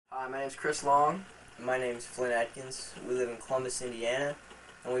Hi, my name's Chris Long. And my name's Flynn Atkins. We live in Columbus, Indiana,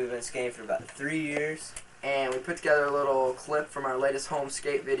 and we've been skating for about 3 years. And we put together a little clip from our latest home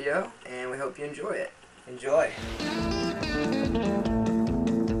skate video, and we hope you enjoy it. Enjoy!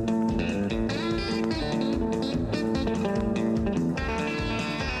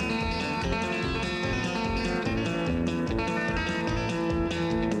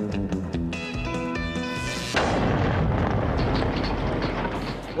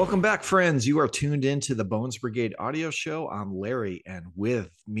 Welcome back, friends. You are tuned into the Bones Brigade audio show. I'm Larry, and with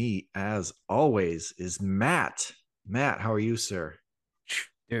me, as always, is Matt. Matt, how are you, sir?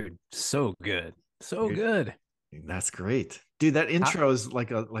 Dude, so good. So Dude, good. that's great. Dude, that intro is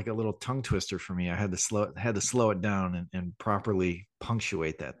like a little tongue twister for me. I had to slow it down and properly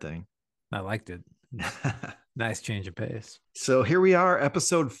punctuate that thing. I liked it. Nice change of pace. So here we are,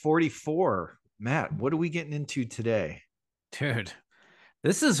 episode 44. Matt, what are we getting into today? Dude,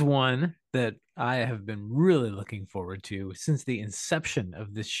 this is one that I have been really looking forward to since the inception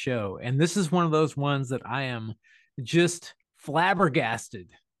of this show. And this is one of those ones that I am just flabbergasted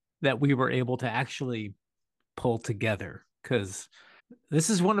that we were able to actually pull together, because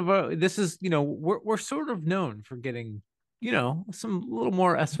this is one of our, this is, we're sort of known for getting, some little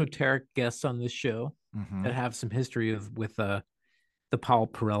more esoteric guests on this show that have some history with the Paul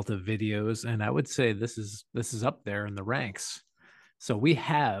Peralta videos. And I would say this is up there in the ranks. So we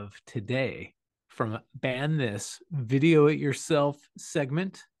have today from Ban This Video It Yourself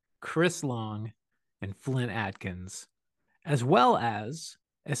segment, Chris Long and Flynn Atkins, as well as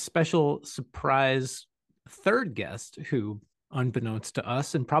a special surprise third guest who, unbeknownst to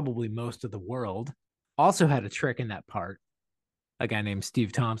us and probably most of the world, also had a trick in that part, a guy named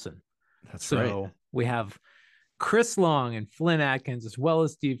Steve Thompson. That's right. We have Chris Long and Flynn Atkins, as well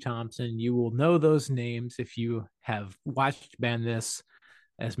as Steve Thompson. You will know those names if you have watched Ban This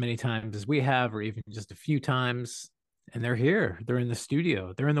as many times as we have, or even just a few times. And they're here. They're in the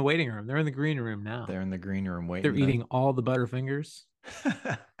studio. They're in the waiting room. They're in the green room now. They're in the green room waiting. They're eating all the Butterfingers.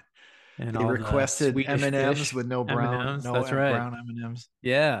 And they requested M&Ms with no brown, M&Ms, no that's right. brown M&Ms.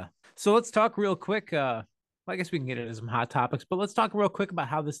 Yeah. So let's talk real quick. I guess we can get into some hot topics, but let's talk real quick about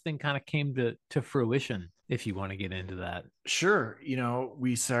how this thing kind of came to fruition, if you want to get into that. Sure.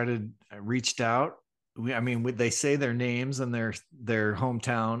 We reached out. They say their names and their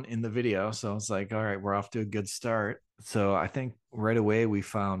hometown in the video. So it's like, all right, we're off to a good start. So I think right away we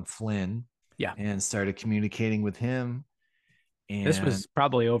found Flynn. Yeah. And started communicating with him. And this was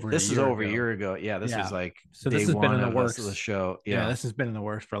probably over a year ago. Yeah. This was like, so this has been in the works of the show. Yeah. This has been in the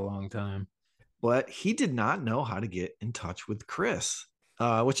works for a long time. But he did not know how to get in touch with Chris,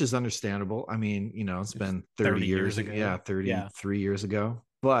 which is understandable. I mean, it's been 30 years ago. Yeah, 33 years ago.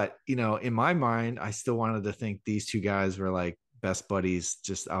 But, in my mind, I still wanted to think these two guys were like best buddies,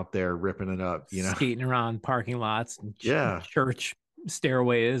 just out there ripping it up, skating around parking lots and church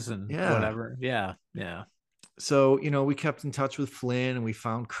stairways and whatever. Yeah. Yeah. So, we kept in touch with Flynn and we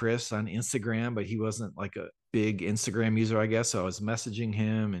found Chris on Instagram, but he wasn't like a big Instagram user, I guess. So I was messaging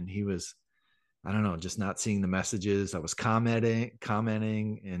him and he was, I don't know, just not seeing the messages. I was commenting,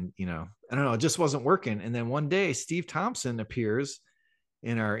 and, I don't know, it just wasn't working. And then one day Steve Thompson appears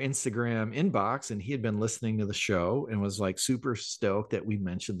in our Instagram inbox, and he had been listening to the show and was like super stoked that we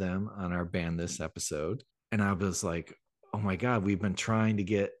mentioned them on our Ban This episode. And I was like, oh my God, we've been trying to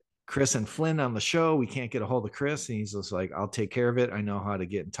get Chris and Flynn on the show. We can't get a hold of Chris. And he's just like, I'll take care of it. I know how to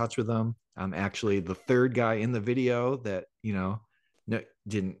get in touch with them. I'm actually the third guy in the video that,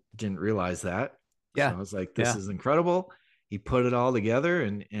 didn't realize that. Yeah. So I was like, this is incredible. He put it all together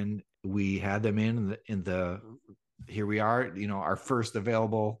and we had them in the here we are, our first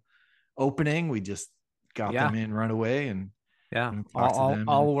available opening. We just got them in right away and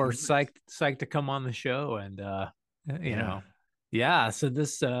all were psyched to come on the show. And so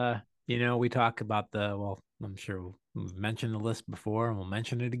this we talk about I'm sure we've mentioned the list before and we'll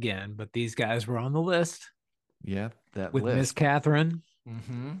mention it again, but these guys were on the list. Yeah, that with list. Miss Catherine.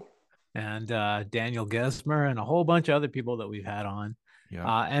 Mm-hmm. And Daniel Gesmer and a whole bunch of other people that we've had on,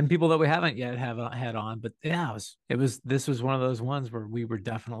 and people that we haven't yet had on. But this was one of those ones where we were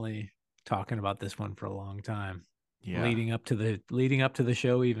definitely talking about this one for a long time. Yeah, leading up to the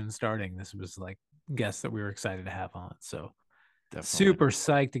show even starting. This was like guests that we were excited to have on. So definitely. Super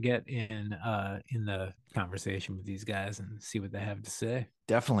psyched to get in the conversation with these guys and see what they have to say.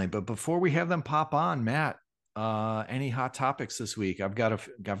 Definitely. But before we have them pop on, Matt, any hot topics this week? I've got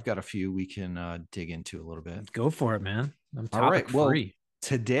a few we can dig into a little bit. Go for it, man. I'm topic free. Well,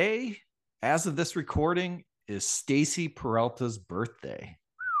 today, as of this recording, is Stacy Peralta's birthday.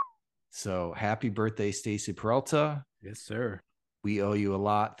 So happy birthday, Stacy Peralta. Yes, sir. We owe you a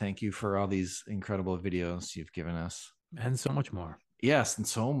lot. Thank you for all these incredible videos you've given us. And so much more. Yes, and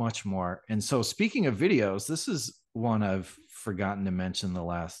so much more. And so, speaking of videos, this is one I've forgotten to mention the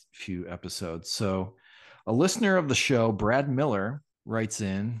last few episodes. So, a listener of the show, Brad Miller, writes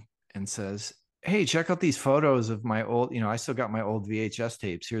in and says, "Hey, check out these photos of my old, I still got my old VHS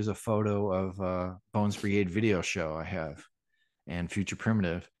tapes. Here's a photo of Bones Brigade video show I have and Future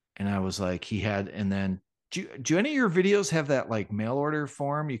Primitive." And I was like, and then, do any of your videos have that like mail order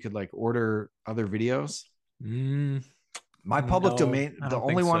form? You could like order other videos? My public domain, I the don't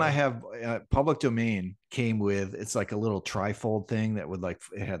only think one so. I have public domain came with, it's like a little trifold thing that would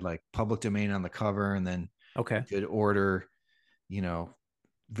it had like public domain on the cover, and then Okay. you could order,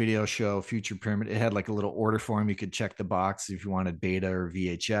 video show, Future Primitive. It had like a little order form. You could check the box if you wanted beta or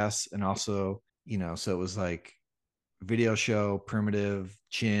VHS. And also, so it was like video show, primitive,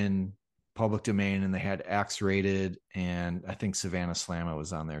 chin, public domain, and they had Axe rated. And I think Savannah Slamma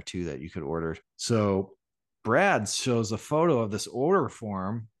was on there too that you could order. So Brad shows a photo of this order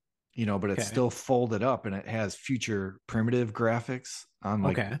form, but it's still folded up and it has Future Primitive graphics on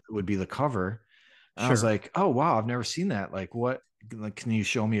it would be the cover. And I was like, oh wow, I've never seen that. Like, what? Like, can you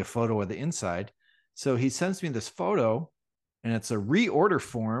show me a photo of the inside? So he sends me this photo, and it's a reorder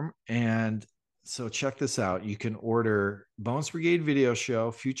form. And so check this out. You can order Bones Brigade video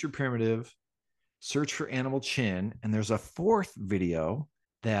show, Future Primitive, search for Animal Chin, and there's a fourth video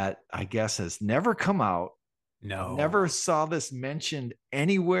that I guess has never come out. No. Never saw this mentioned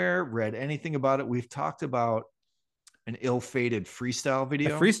anywhere, read anything about it. We've talked about an ill-fated freestyle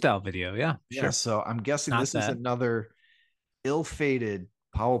video. A freestyle video, yeah. Yeah, Sure. so I'm guessing this is another ill-fated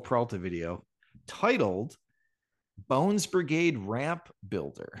Powell Peralta video titled Bones Brigade Ramp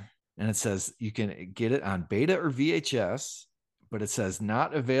Builder. And it says you can get it on beta or VHS, but it says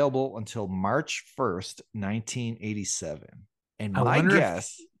not available until March 1st, 1987. And my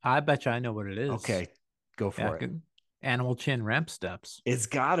guess... I bet you I know what it is. Okay, go for it. Animal Chin ramp steps. It's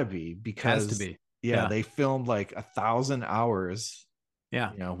got to be, because... Has to be. Yeah, they filmed like 1,000 hours.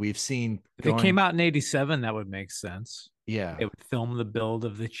 Yeah. We've seen... If it came out in 87, that would make sense. Yeah. It would film the build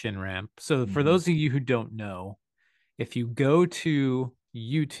of the chin ramp. So for those of you who don't know, if you go to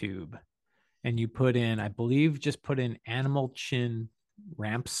YouTube and you put in, I believe, just put in Animal Chin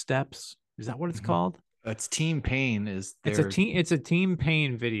ramp steps. Is that what it's called? It's Team Pain. It's a Team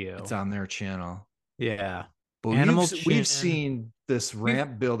Pain video. It's on their channel. Yeah. But we've seen this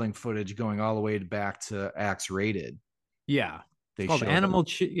ramp building footage going all the way back to Axe rated. Yeah. They called Animal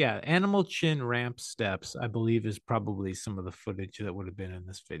Chin. Yeah, Animal Chin ramp steps, I believe, is probably some of the footage that would have been in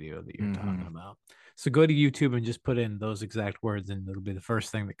this video that you're talking about. So go to YouTube and just put in those exact words, and it'll be the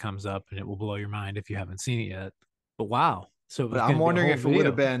first thing that comes up, and it will blow your mind if you haven't seen it yet. But wow. So I'm wondering if it would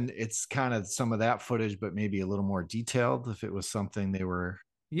have been, it's kind of some of that footage, but maybe a little more detailed if it was something they were.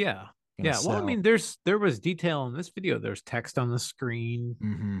 Yeah. Yeah. Well, I mean, there was detail in this video. There's text on the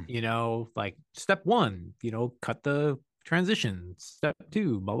screen, like step 1, cut the transition, step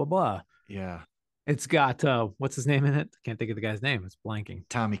 2, blah blah blah. Yeah, it's got what's his name in it? Can't think of the guy's name. It's blanking.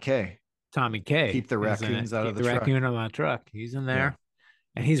 Tommy K. Keep the raccoons out of the truck. Raccoon on the truck. He's in there,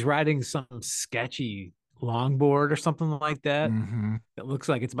 and he's riding some sketchy longboard or something like that. It looks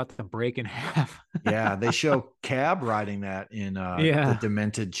like it's about to break in half. Yeah, they show Cab riding that in the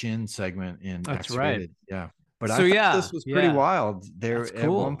Demented Chin segment in That's X-rated. Right. Yeah. But I thought this was pretty wild. There, cool. At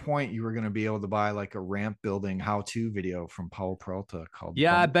one point, you were going to be able to buy like a ramp building how-to video from Powell Peralta called.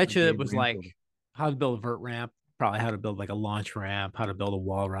 Yeah, I bet you it was like how to build a vert ramp, probably how to build like a launch ramp, how to build a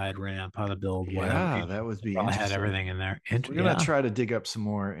wall ride ramp, how to build whatever. Yeah, that would be interesting. Had everything in there. We're going to try to dig up some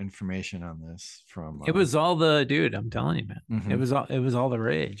more information on this from. It was all the dude. I'm telling you, man. It was all the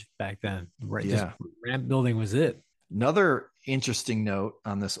rage back then. Right? Yeah, just ramp building was it. Another interesting note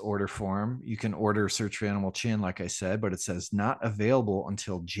on this order form, you can order Search for Animal Chin, like I said, but it says not available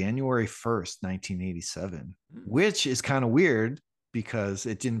until January 1st, 1987, which is kind of weird because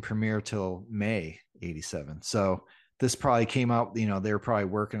it didn't premiere till May 87. So this probably came out, they were probably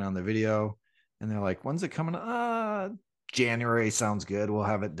working on the video and they're like, when's it coming? January sounds good. We'll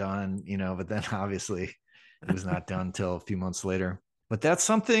have it done, but then obviously it was not done till a few months later. But that's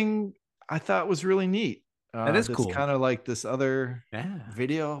something I thought was really neat. That is cool. Kind of like this other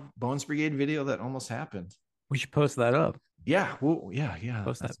video, Bones Brigade video that almost happened. We should post that up. Yeah.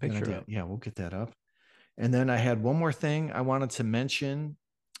 Post that picture up. Yeah, we'll get that up. And then I had one more thing I wanted to mention.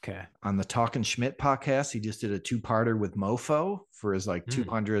 Okay. On the Talkin' Schmidt podcast, he just did a 2-parter with Mofo for his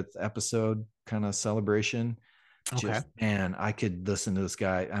 200th episode kind of celebration. Okay. And I could listen to this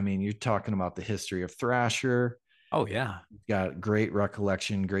guy. I mean, you're talking about the history of Thrasher. Oh yeah. Got great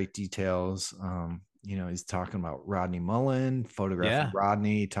recollection, great details. He's talking about Rodney Mullen, photographing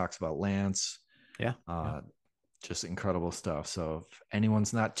Rodney, talks about Lance. Yeah. Just incredible stuff. So if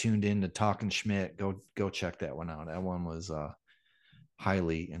anyone's not tuned in to Talking Schmidt, go check that one out. That one was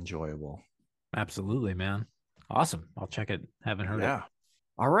highly enjoyable. Absolutely, man. Awesome. I'll check it. Haven't heard it.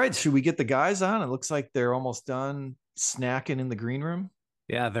 All right. Should we get the guys on? It looks like they're almost done snacking in the green room.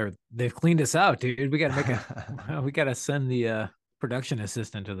 Yeah, they've cleaned us out, dude. We gotta send the production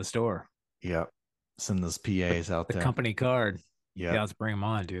assistant to the store. Yep. Send those PAs out there. The company card. Yep. Yeah, let's bring them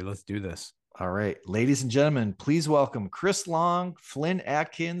on, dude. Let's do this. All right. Ladies and gentlemen, please welcome Chris Long, Flynn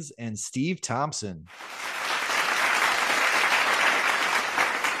Atkins, and Steve Thompson.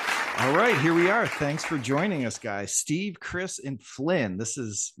 All right, here we are. Thanks for joining us, guys. Steve, Chris, and Flynn. This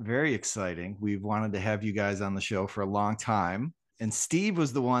is very exciting. We've wanted to have you guys on the show for a long time. And Steve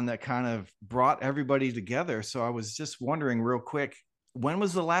was the one that kind of brought everybody together. So I was just wondering real quick, when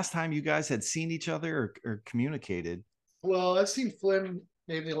was the last time you guys had seen each other or communicated? Well, I've seen Flynn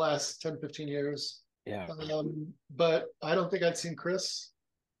maybe the last 10, 15 years. Yeah. But I don't think I'd seen Chris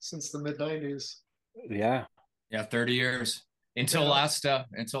since the mid-90s. Yeah. Yeah, 30 years. Until last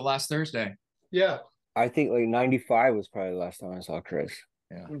Thursday. Yeah. I think like 95 was probably the last time I saw Chris.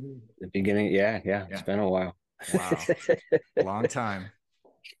 Yeah. Mm-hmm. The beginning. Yeah. It's been a while. Wow. Long time.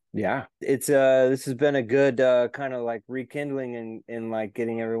 Yeah. It's this has been a good kind of like rekindling and like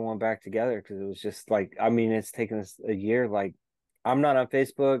getting everyone back together, because it was just like, I mean, it's taken us a year. Like, I'm not on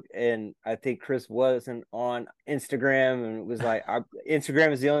Facebook, and I think Chris wasn't on Instagram, and it was like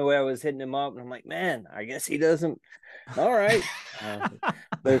Instagram is the only way I was hitting him up, and I'm like, man, I guess he doesn't. All right.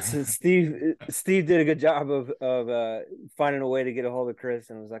 But Steve did a good job of finding a way to get a hold of Chris,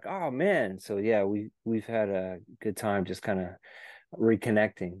 and it was like, oh man. So yeah, we've had a good time just kind of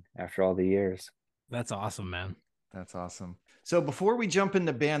reconnecting after all the years. That's awesome, man. That's awesome. So before we jump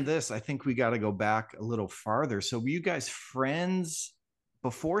into Band This, I think we got to go back a little farther. So were you guys friends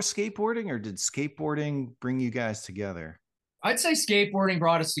before skateboarding, or did skateboarding bring you guys together? I'd say skateboarding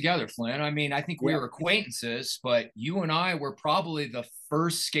brought us together, Flynn. I mean, I think we were acquaintances, but you and I were probably the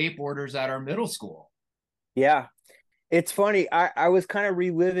first skateboarders at our middle school. Yeah. It's funny. I was kind of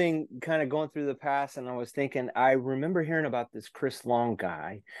reliving, kind of going through the past, and I was thinking, I remember hearing about this Chris Long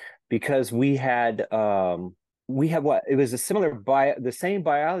guy, because we had what, it was a the same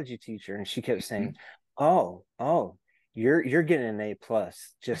biology teacher, and she kept saying, oh, you're getting an A+,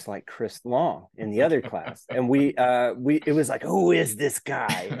 just like Chris Long in the other class. And it was like, who is this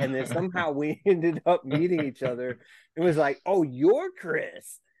guy? And then somehow we ended up meeting each other. It was like, oh, you're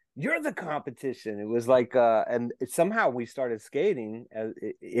Chris, you're the competition. It was like and somehow we started skating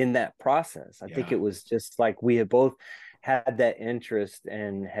in that process. I think it was just like we had both had that interest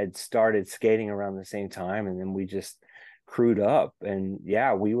and had started skating around the same time, and then we just crewed up. And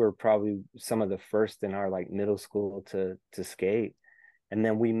yeah, we were probably some of the first in our like middle school to skate. And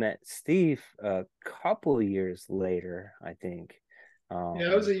then we met Steve a couple of years later, I think.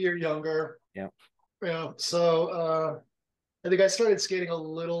 I was a year younger. Yeah. So I think I started skating a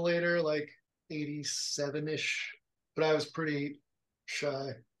little later, like 87-ish, but I was pretty shy,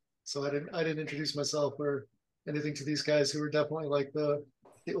 so I didn't introduce myself or anything to these guys, who were definitely like the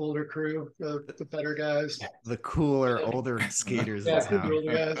older crew, the better guys, the cooler older skaters. Yeah, the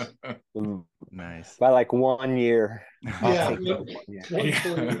older guys. Nice. By like 1 year. Yeah. Makes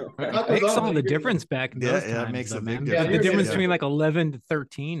all the difference back in those times, it makes a big difference. difference. The difference between like 11 to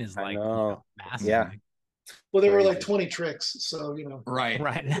 13 is like massive. Yeah. Well, there were like 20 tricks, so Right.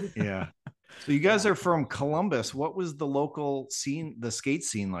 Yeah. So you guys are from Columbus. What was the local scene, the skate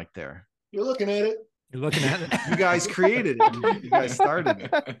scene like there? You're looking at it. You're looking at it. You guys created it. You guys started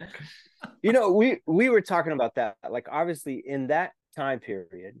it. We were talking about that. Like, obviously in that time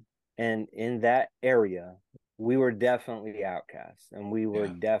period and in that area, we were definitely outcasts, and we were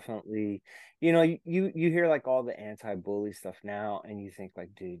definitely, you hear like all the anti-bully stuff now, and you think like,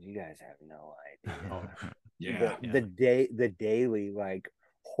 dude, you guys have no idea. The daily like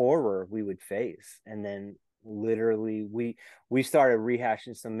horror we would face. And then literally we started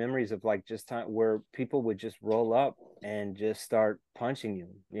rehashing some memories of like just time where people would just roll up and just start punching you,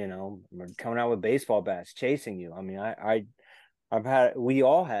 coming out with baseball bats, chasing you. I mean, we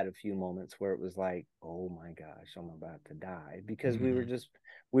all had a few moments where it was like, oh my gosh, I'm about to die, because we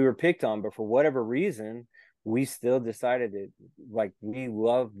were picked on, but for whatever reason, we still decided that like we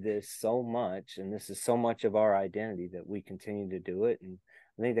love this so much, and this is so much of our identity, that we continue to do it. And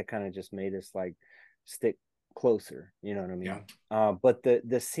I think that kind of just made us like stick closer, you know what I mean? Yeah. But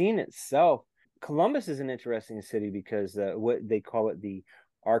the scene itself, Columbus is an interesting city because what they call it, the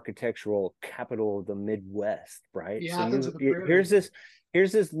architectural capital of the Midwest, right? Yeah, So here's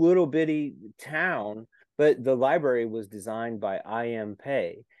here's this little bitty town, but the library was designed by I.M.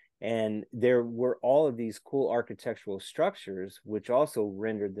 Pei. And there were all of these cool architectural structures, which also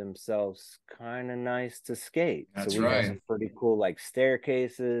rendered themselves kind of nice to skate. That's so we right. had some pretty cool like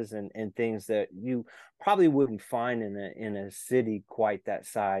staircases and things that you probably wouldn't find in a city quite that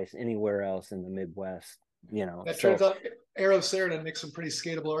size anywhere else in the Midwest. You know, That turns out Aero Sarandon makes some pretty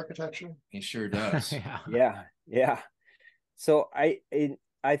skatable architecture. He sure does. Yeah. So I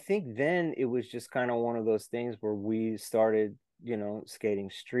think then it was just kind of one of those things where we started, you know, skating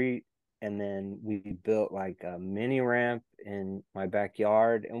street, and then we built like a mini ramp in my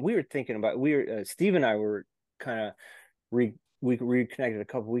backyard. And we were thinking about, Steve and I were kind of we reconnected a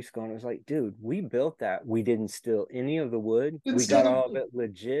couple weeks ago, and it was like, dude, we built that. We didn't steal any of the wood. We got all of it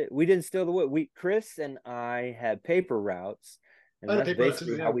legit. We didn't steal the wood. Chris and I had paper routes. And that's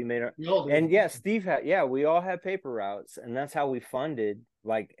basically how we made our. And yeah, Steve had. Yeah, we all had paper routes, and that's how we funded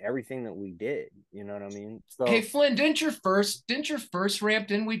like everything that we did. You know what I mean? So, hey, Flynn, didn't your first ramp?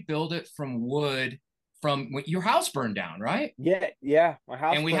 Didn't we build it from wood from when your house burned down, right? Yeah, my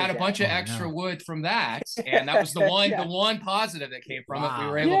house. And we had a bunch of extra wood from that, and that was the one positive that came from it. We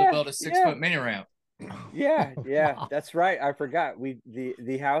were able to build a 6-foot mini ramp. Yeah, that's right. I forgot.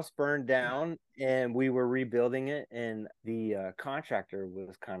 The house burned down and we were rebuilding it, and the contractor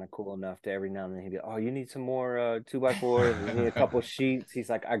was kind of cool enough to every now and then he'd be, oh, you need some more 2x4s, you need a couple sheets. He's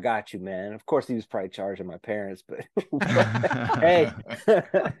like, I got you, man. Of course he was probably charging my parents, but hey,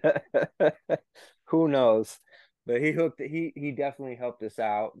 who knows? But he definitely helped us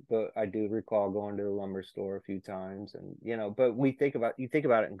out. But I do recall going to the lumber store a few times, and you know, but you think about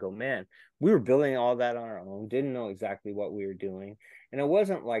it and go, man, we were building all that on our own, didn't know exactly what we were doing. And it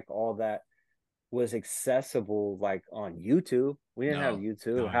wasn't like all that was accessible like on YouTube. We didn't have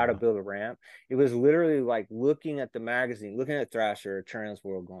YouTube, how to build a ramp. It was literally like looking at the magazine, looking at Thrasher or Trans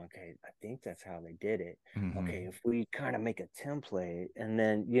World, going, okay, I think that's how they did it. Okay, if we kind of make a template, and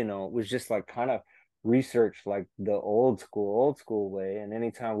then, you know, it was just like kind of research like the old school way. And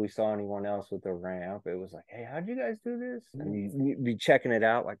anytime we saw anyone else with a ramp, it was like, hey, how'd you guys do this? And you'd be checking it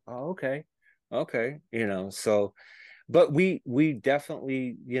out like, oh, okay, you know. So but we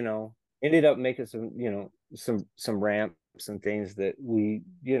definitely, you know, ended up making some, you know, some ramps and things that we,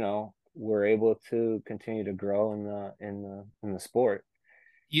 you know, were able to continue to grow in the sport.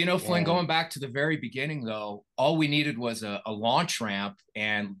 You know, Flynn, going back to the very beginning, though, all we needed was a launch ramp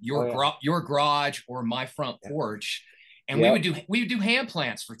and your garage or my front porch, and we would do hand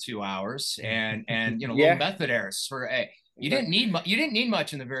plants for 2 hours and you know, little method errors for you didn't need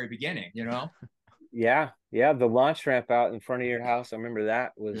much in the very beginning, you know. Yeah, the launch ramp out in front of your house, I remember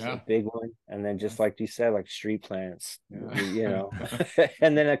that was a big one. And then just like you said, like street plants, you know,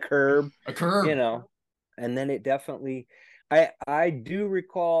 and then a curb, you know, and then it definitely. I do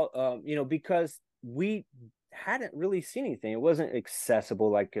recall, you know, because we hadn't really seen anything. It wasn't accessible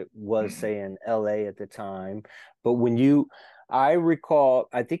like it was, say, in LA at the time. But I recall,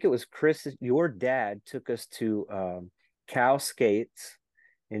 I think it was Chris, your dad took us to Cal Skates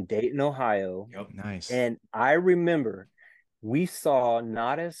in Dayton, Ohio. Yep. Nice. And I remember we saw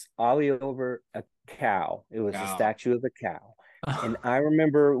Nadas ollie over a cow. It was a statue of a cow. And I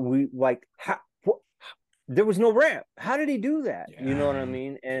remember we like, there was no ramp. How did he do that? You know what I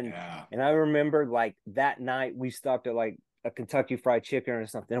mean? And I remember like that night we stopped at like a Kentucky Fried Chicken or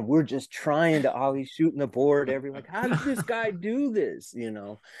something, and we're just trying to ollie, shooting the board like, how did this guy do this? You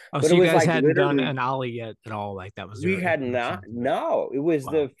know? But so you guys hadn't done an ollie yet at all? Like that was we had not. No, it was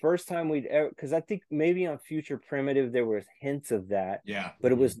the first time we'd ever, because I think maybe on Future Primitive there was hints of that. Yeah.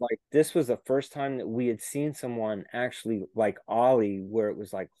 But it was like this was the first time that we had seen someone actually like ollie, where it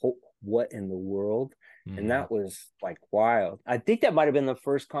was like, what in the world? And that was like wild. I think that might have been the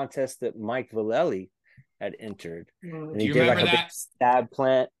first contest that Mike Vallely had entered. And he did like a big stab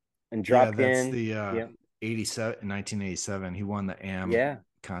plant and dropped in. The 1987. He won the AM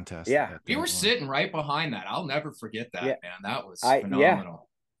contest. Yeah. We were sitting right behind that. I'll never forget that, man. That was phenomenal.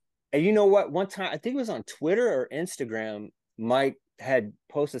 And you know what? One time, I think it was on Twitter or Instagram, Mike had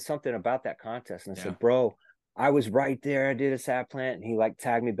posted something about that contest and said, bro, I was right there. I did a sap plant, and he like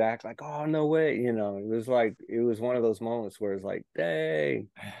tagged me back, like, oh, no way. You know, it was one of those moments where it's like, dang.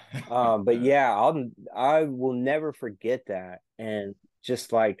 But yeah, I will never forget that. And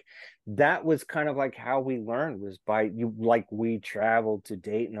just like, that was kind of like how we learned, was we traveled to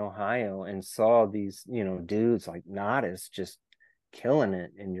Dayton, Ohio, and saw these, you know, dudes like Nadas just killing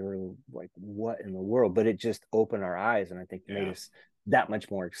it. And you're like, what in the world? But it just opened our eyes, and I think made us that much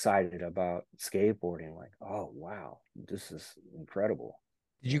more excited about skateboarding. Like, oh wow, this is incredible.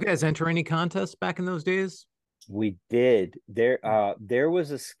 Did you guys enter any contests back in those days? We did. There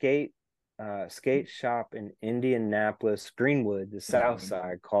was a skate shop in Indianapolis, Greenwood, the South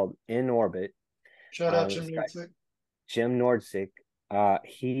Side, called In Orbit. Shout out Jim Nordsick. Jim Nordsick.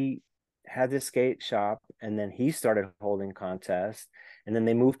 He had this skate shop, and then he started holding contests, and then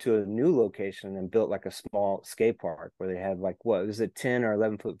they moved to a new location and built like a small skate park where they had like, what was it, 10 or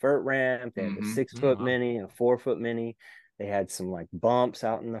 11-foot vert ramp. They had a 6-foot mini and a 4-foot mini. They had some like bumps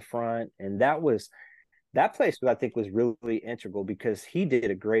out in the front, and that place, I think, was really integral because he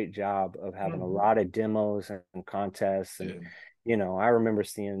did a great job of having a lot of demos and contests. And, you know, I remember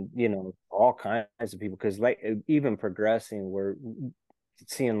seeing, you know, all kinds of people, because like even progressing, we're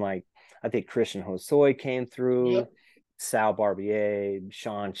seeing like, I think Christian Hosoi came through, Sal Barbier,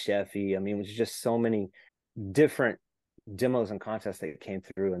 Sean Sheffy. I mean, it was just so many different demos and contests that came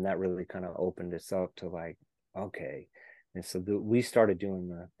through, and that really kind of opened us up to like, okay. And so we started doing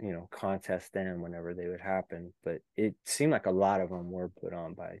the, you know, contests then whenever they would happen, but it seemed like a lot of them were put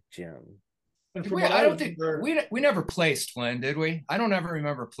on by Jim. I don't think we never placed, Flynn, did we? I don't ever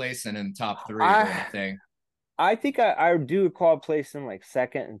remember placing in the top 3 or anything. I think I do recall placing like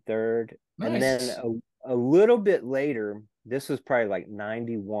 2nd and 3rd. Nice. And then a little bit later, this was probably like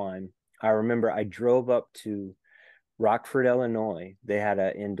 91. I remember I drove up to Rockford, Illinois. They had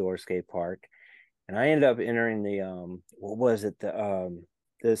an indoor skate park. And I ended up entering the what was it, the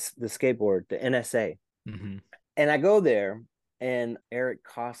skateboard, the NSA. And I go there, and Eric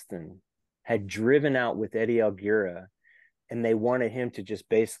Costin had driven out with Eddie Alguera, and they wanted him to just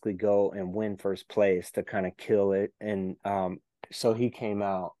basically go and win first place to kind of kill it. And so he came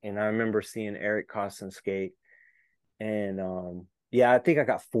out, and I remember seeing Eric Costin skate, and I think I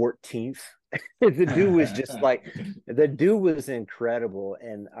got 14th. The dude was just like, the dude was incredible.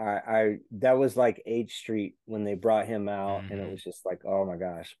 And I that was like H Street when they brought him out, and it was just like, oh my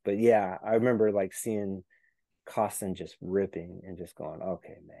gosh. But yeah, I remember like seeing Costin just ripping and just going,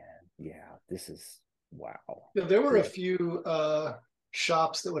 okay, man, this is wow. Yeah, there were a few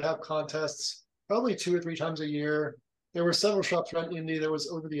shops that would have contests probably 2 or 3 times a year. There were several shops around Indy. There was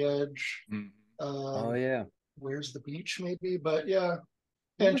Over the Edge. Where's the Beach, maybe? But yeah.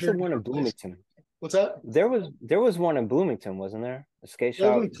 There was one in Bloomington. What's that? There was one in Bloomington, wasn't there? A skate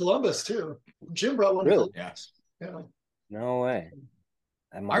shop. In Columbus too. Jim brought one. Really? Yeah. No way.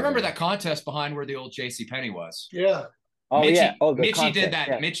 I remember that contest behind where the old JCPenney was. Yeah. Oh Mitchie, yeah. Oh, Mitchie did that.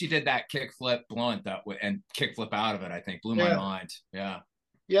 Yeah. Mitchie did that kickflip blunt and kickflip out of it. I think blew my mind. Yeah.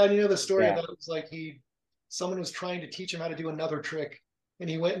 Yeah, and you know the story about it was like someone was trying to teach him how to do another trick, and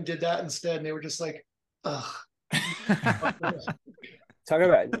he went and did that instead, and they were just like, ugh. Talking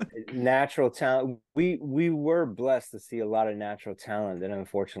about natural talent, we were blessed to see a lot of natural talent that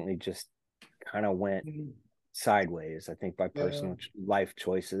unfortunately just kind of went sideways, I think, by personal life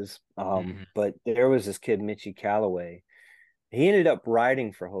choices. But there was this kid, Mitchie Calloway. He ended up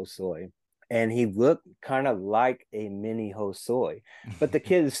riding for Hosoi, and he looked kind of like a mini Hosoi. But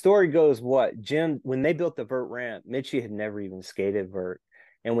the story goes, Jim, when they built the vert ramp, Mitchie had never even skated vert.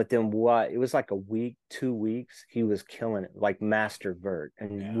 And within it was like a week, 2 weeks, he was killing it, like master vert.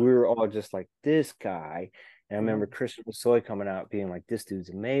 And we were all just like, this guy. And I remember Christian Hosoi coming out being like, this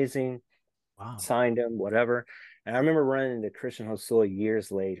dude's amazing. Wow. Signed him, whatever. And I remember running into Christian Hosoi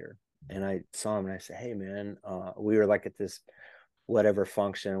years later. And I saw him and I said, hey, man, we were like at this whatever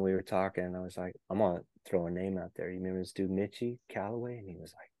function. We were talking. And I was like, I'm going to throw a name out there. You remember this dude, Mitchie Calloway? And he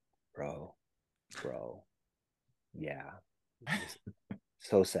was like, bro. Yeah.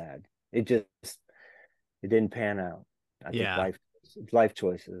 So sad. It didn't pan out. I think life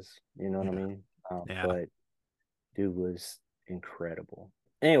choices, you know what I mean? But dude was incredible.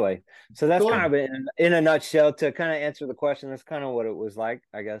 Anyway, so that's kind of in a nutshell to kind of answer the question. That's kind of what it was like,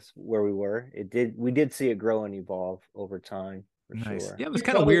 I guess, where we were. We did see it grow and evolve over time, for sure. Yeah, it was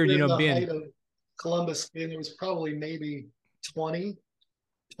kind of weird, being Columbus, and there was probably maybe 20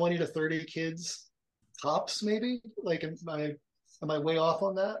 to 30 kids tops, maybe. Like, am I way off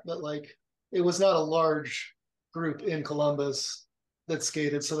on that? But like, it was not a large group in Columbus that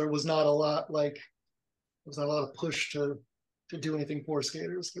skated, so there was not a lot of push to do anything for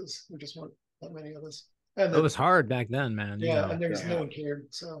skaters because there just weren't that many of us. And it was hard back then, man. Yeah, and no one cared.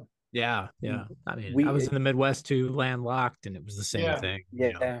 So yeah. I mean, I was in the Midwest too, landlocked, and it was the same thing.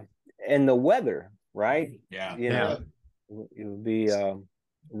 Yeah, and the weather, right? Yeah, it would be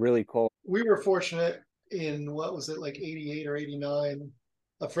really cold. We were fortunate. In what was it, like 88 or 89,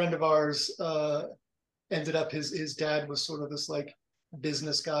 a friend of ours ended up, his dad was sort of this like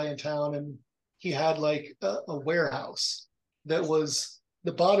business guy in town, and he had like a warehouse that was,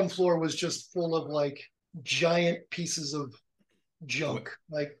 the bottom floor was just full of like giant pieces of junk,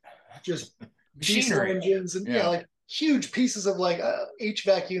 like just diesel Machinery. engines and like huge pieces of like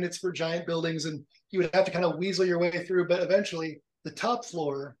HVAC units for giant buildings, and you would have to kind of weasel your way through. But eventually, the top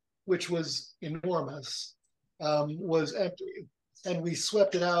floor, which was enormous, was empty, and we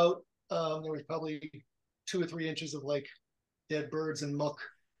swept it out. There was probably 2 or 3 inches of like dead birds and muck.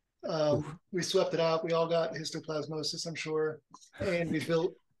 We swept it out. We all got histoplasmosis, I'm sure, and we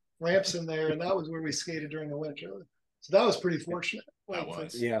built ramps in there, and that was where we skated during the winter. So that was pretty fortunate. That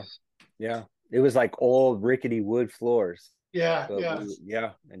was. Yeah. It was like old rickety wood floors. Yeah,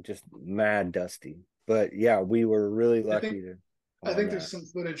 and just mad dusty. But yeah, we were really lucky I think there's some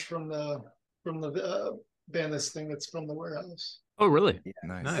footage from the Bandless thing that's from the warehouse. Oh, really? Yeah,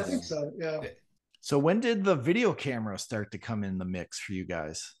 nice. I think so. Yeah. So when did the video camera start to come in the mix for you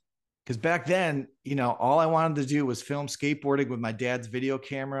guys? Because back then, all I wanted to do was film skateboarding with my dad's video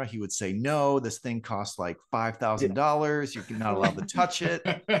camera. He would say, no, this thing costs like $5,000. You're not allowed to touch it.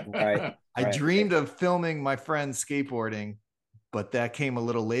 Right. I dreamed of filming my friends skateboarding, but that came a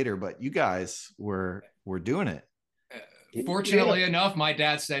little later. But you guys were doing it. Fortunately enough, my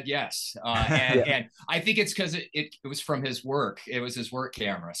dad said yes. And I think it's because it was from his work. It was his work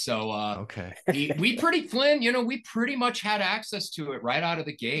camera. So okay. we pretty much had access to it right out of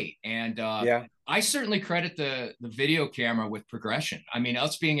the gate. And I certainly credit the video camera with progression. I mean,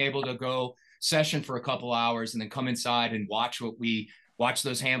 us being able to go session for a couple hours and then come inside and watch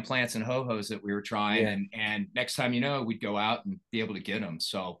those hand plants and ho-hos that we were trying. And next time, we'd go out and be able to get them.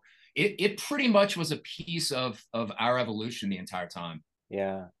 So it pretty much was a piece of our evolution the entire time.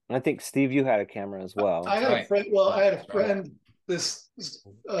 Yeah. And I think, Steve, you had a camera as well. I had a friend. Well, I had a friend, this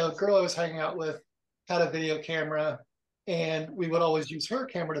girl I was hanging out with had a video camera, and we would always use her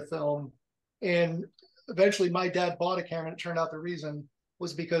camera to film. And eventually my dad bought a camera, and it turned out the reason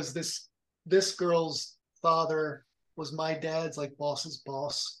was because this girl's father was my dad's like boss's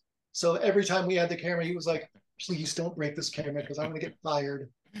boss. So every time we had the camera, he was like, please don't break this camera because I'm going to get fired.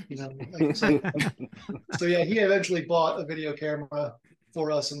 So yeah, he eventually bought a video camera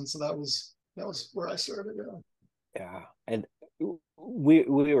for us, and so that was where I started. Yeah, and we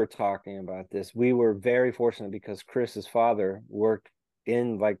were talking about this. We were very fortunate because Chris's father worked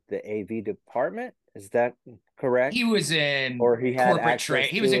in like the AV department. Is that correct? He was in corporate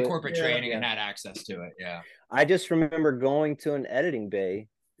training. He was in corporate training and had access to it. Yeah. I just remember going to an editing bay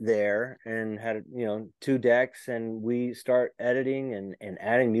there and had 2 decks, and we start editing and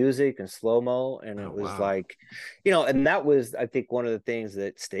adding music and slow-mo, and it was like and that was, I think, one of the things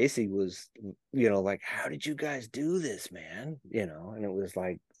that Stacy was like, how did you guys do this, man? And it was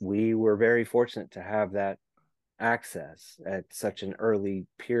like we were very fortunate to have that access at such an early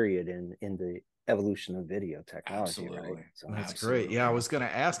period in the evolution of video technology. Absolutely. Right? So that's great. Yeah, I was going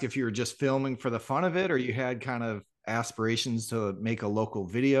to ask if you were just filming for the fun of it, or you had kind of aspirations to make a local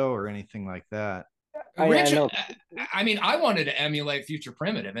video or anything like that. I mean, I wanted to emulate Future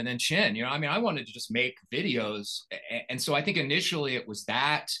Primitive and then Chin. I wanted to just make videos, and so I think initially it was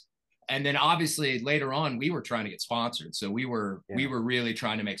that, and then obviously later on we were trying to get sponsored. So we were really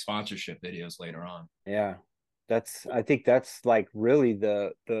trying to make sponsorship videos later on. Yeah, I think that's like really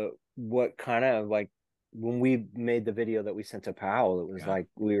the what kind of like when we made the video that we sent to Powell, it was like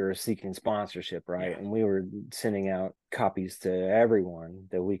we were seeking sponsorship, right? And we were sending out copies to everyone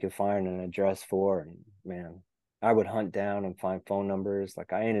that we could find an address for. And man, I would hunt down and find phone numbers.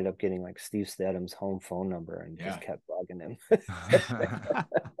 Like I ended up getting like Steve Stedham's home phone number and just kept bugging him.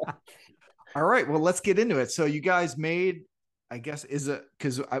 All right, well, let's get into it. So you guys made, I guess,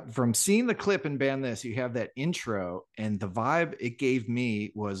 because from seeing the clip in Band This, you have that intro, and the vibe it gave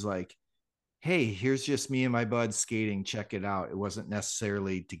me was like, hey, here's just me and my buds skating. Check it out. It wasn't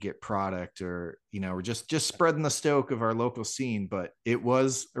necessarily to get product or, we're just spreading the stoke of our local scene, but it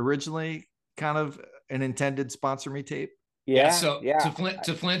was originally kind of an intended sponsor me tape. Yeah. So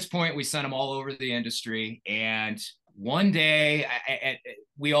to Flynn's point, we sent them all over the industry. And one day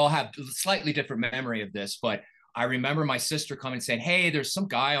we all have a slightly different memory of this, but I remember my sister coming and saying, hey, there's some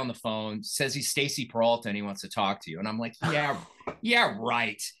guy on the phone, says he's Stacy Peralta and he wants to talk to you. And I'm like, yeah,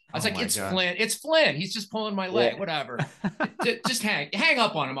 right. I was like, it's God. Flynn. It's Flynn. He's just pulling my leg, whatever. Just hang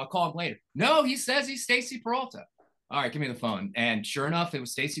up on him. I'll call him later. No, he says he's Stacy Peralta. All right, give me the phone. And sure enough, it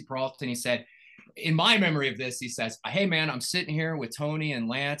was Stacy Peralta. And he said, in my memory of this, he says, hey, man, I'm sitting here with Tony and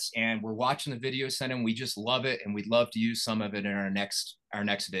Lance, and we're watching the video sent him. We just love it, and we'd love to use some of it in our next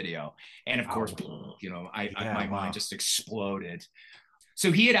video. And of course, my mind just exploded.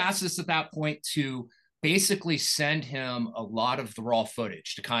 So he had asked us at that point to basically send him a lot of the raw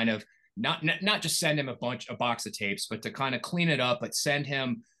footage to kind of not just send him a box of tapes, but to kind of clean it up, but send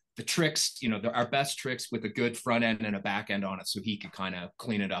him the tricks, our best tricks with a good front end and a back end on it, so he could kind of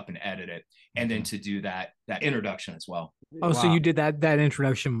clean it up and edit it, and then to do that introduction as well. Oh, wow. So you did that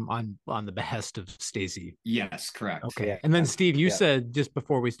introduction on the behest of Stacy? Yes, correct. Okay. Yeah. And then Steve, you said just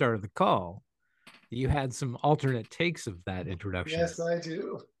before we started the call, you had some alternate takes of that introduction. Yes, I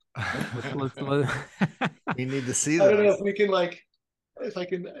do. We need to see that. I don't know if we can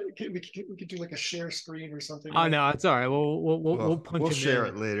we could do like a share screen or something. Oh, no, it's all right. We'll punch we'll share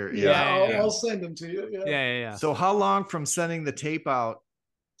it later. I'll send them to you. Yeah. So how long from sending the tape out,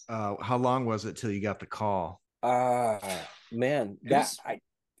 how long was it till you got the call? Man, I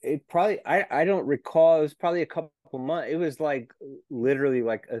don't recall. It was probably a couple months. It was like literally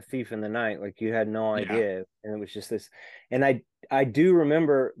like a thief in the night. Like you had no idea. And it was just this. And I do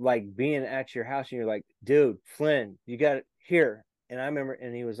remember like being at your house and you're like, dude, Flynn, you got it here. And I remember,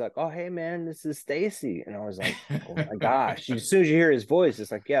 and he was like, oh, hey man, this is Stacy. And I was like, oh my gosh. As soon as you hear his voice,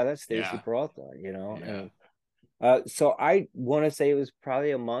 it's like, yeah, that's Stacy Peralta, And so I want to say it was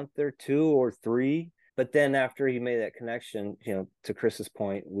probably a month or 2 or 3. But then after he made that connection, to Chris's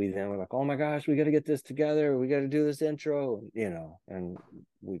point, we then were like, oh my gosh, we got to get this together. We got to do this intro, and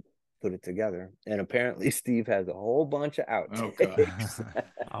we put it together. And apparently Steve has a whole bunch of outtakes.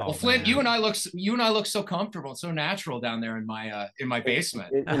 Well, Flynn, you and I look so comfortable, so natural down there in my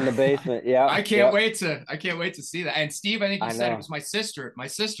basement. In the basement, yeah. I can't wait to see that. And Steve, I think you said it was my sister. My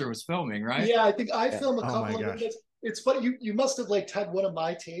sister was filming, right? Yeah, I think I filmed a couple of them. It's funny. You must have like had one of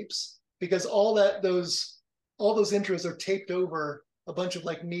my tapes, because all those intros are taped over a bunch of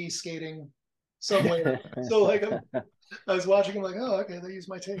like me skating somewhere. So like I was watching, I'm like, oh, okay, they use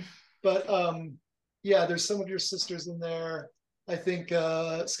my tape. But there's some of your sisters in there. I think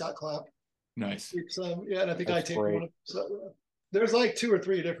Scott Clapp. Nice. And I think I taped one. So there's like 2 or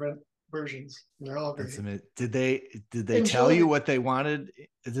 3 different versions. And they're all great. Did they tell you what they wanted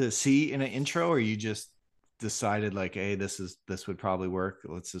to see in an intro, or you just decided like, hey, this would probably work,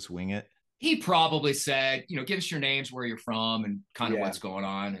 let's just wing it? He probably said, give us your names, where you're from, and kind of what's going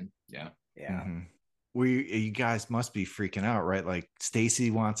on. And you guys must be freaking out, right? Like Stacy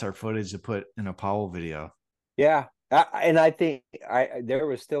wants our footage to put in a Powell video. And I think there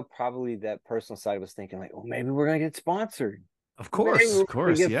was still probably that personal side was thinking like, oh, maybe we're gonna get sponsored. Of course, Maybe of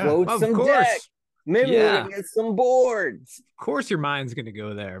course, yeah. Of course. Deck. Maybe we're gonna get some boards. Of course your mind's gonna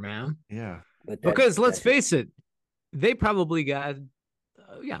go there, man. Yeah. Because let's face it, they probably got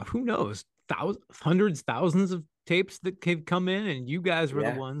who knows, hundreds, thousands of tapes that have come in, and you guys were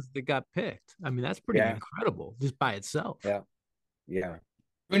the ones that got picked. I mean, that's pretty incredible just by itself. Couldn't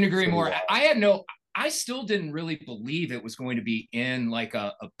agree more. I still didn't really believe it was going to be in like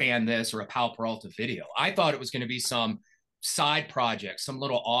a Band This or a Pal Peralta video. I thought it was going to be some side project, some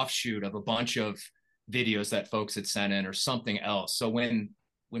little offshoot of a bunch of videos that folks had sent in or something else. So when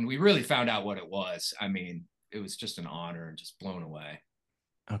we really found out what it was, I mean, it was just an honor and just blown away.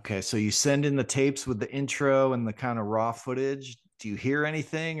 Okay, so you send in the tapes with the intro and the kind of raw footage. Do you hear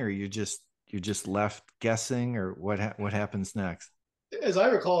anything, or you're just left guessing, or what happens next? As I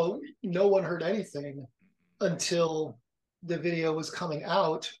recall, no one heard anything until the video was coming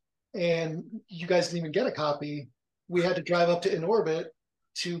out, and you guys didn't even get a copy. We had to drive up to In Orbit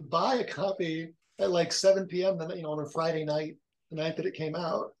to buy a copy at like 7 p.m. On a Friday night, the night that it came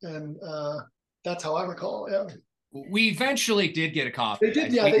out, and that's how I recall. Yeah. We eventually did get a copy. They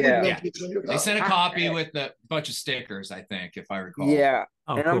did, They sent a copy with a bunch of stickers, I think, if I recall. Yeah,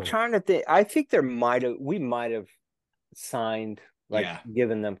 and cool. I'm trying to think. I think we might have signed,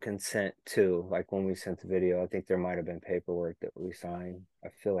 given them consent too. Like when we sent the video, I think there might have been paperwork that we signed. I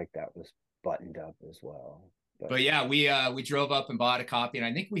feel like that was buttoned up as well. But yeah, we drove up and bought a copy, and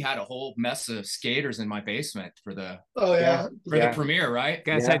I think we had a whole mess of skaters in my basement for the the premiere, right?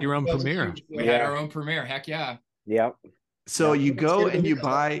 You guys had your own premiere. We had our own premiere. Heck yeah. Yep. So you go and you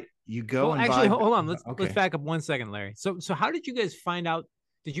buy. Hold on. Let's back up 1 second, Larry. So how did you guys find out?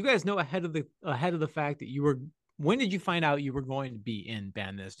 Did you guys know ahead of the fact that you were? When did you find out you were going to be in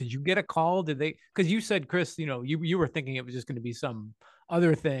Band This? Did you get a call? Did they? Because you said, Chris, you were thinking it was just going to be some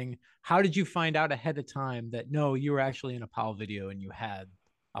other thing. How did you find out ahead of time that no, you were actually in a Powell video and you had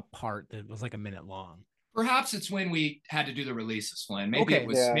a part that was like a minute long? Perhaps it's when we had to do the releases, Flynn. Maybe it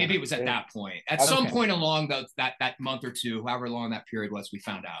was at that point. At some point along that month or two, however long that period was, we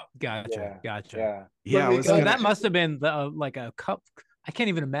found out. Gotcha. Yeah. That must have been like a cup. I can't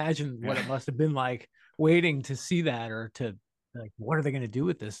even imagine what it must have been like waiting to see that, or to like, what are they going to do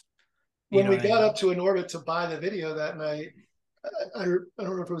with this? When we got up to In Orbit to buy the video that night, I don't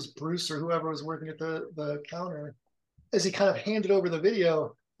know if it was Bruce or whoever was working at the counter. As he kind of handed over the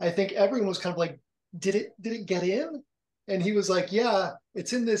video, I think everyone was kind of like, did it get in? And he was like, yeah,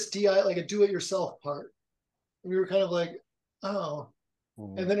 it's in this DI, like a do-it-yourself part. And we were kind of like, oh.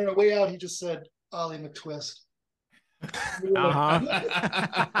 And then on our way out, he just said, Ollie McTwist. We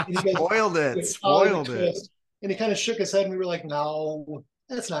Spoiled it. Spoiled it. And he kind of shook his head and we were like, no,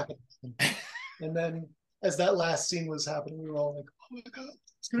 that's not going to happen. And then as that last scene was happening, we were all like, oh my God.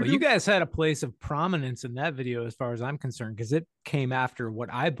 Well, you guys had a place of prominence in that video as far as I'm concerned, because it came after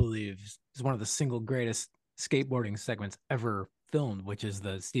what I believe is one of the single greatest skateboarding segments ever filmed, which is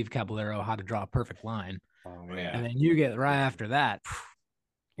the Steve Caballero How to Draw a Perfect Line. Oh, yeah. And then you get right after that.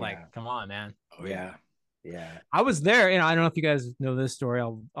 Like, come on, man. Oh, yeah. Yeah. I was there, I don't know if you guys know this story.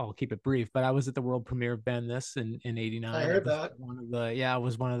 I'll keep it brief, but I was at the world premiere of Bend This in 89. I heard that. I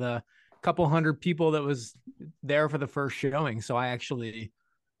was one of the couple hundred people that was there for the first showing. So I actually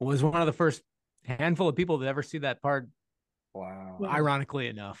was one of the first handful of people to ever see that part. Wow. Ironically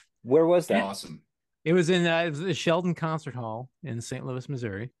enough. Where was that? Awesome. It was in the Sheldon Concert Hall in St. Louis,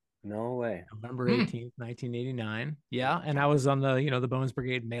 Missouri. No way. November 18th, 1989. Yeah. And I was on the, the Bones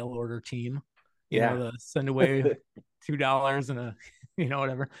Brigade mail order team. The send away $2 and a,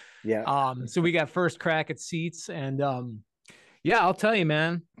 whatever. Yeah. So we got first crack at seats. And I'll tell you,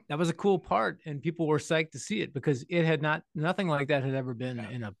 man, that was a cool part. And people were psyched to see it because it had nothing like that had ever been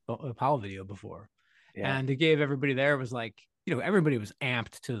in a Apollo video before. Yeah. And it gave everybody there was like, everybody was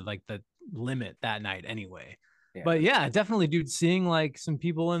amped to like the limit that night anyway. Yeah. But yeah, definitely, dude, seeing like some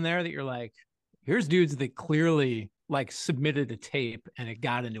people in there that you're like, here's dudes that clearly like submitted a tape and it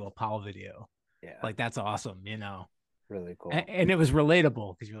got into a Apollo video. Yeah. Like that's awesome, Really cool. And it was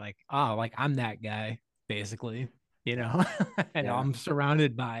relatable because you're like, oh, like I'm that guy, basically, and I'm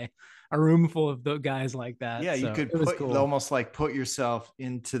surrounded by a room full of the guys like that. Yeah, so you could almost like put yourself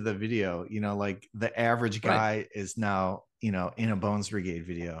into the video, like the average guy is now, in a Bones Brigade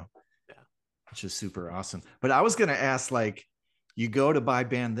video. Yeah. Which is super awesome. But I was gonna ask, like, you go to buy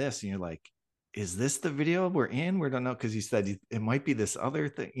Band This and you're like, is this the video we're in? We don't know, because you said it might be this other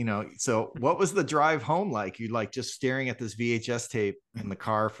thing, So what was the drive home like? You like just staring at this VHS tape in the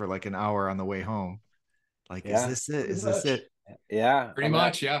car for like an hour on the way home. Like, is this it? Is this it? Yeah. Pretty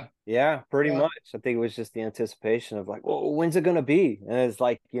much, yeah. Yeah, pretty much. I think it was just the anticipation of like, well, when's it gonna be? And it's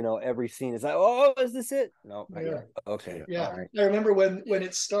like, every scene is like, oh, is this it? No. Yeah. Okay. Yeah. All right. I remember when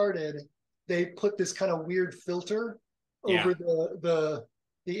it started, they put this kind of weird filter over the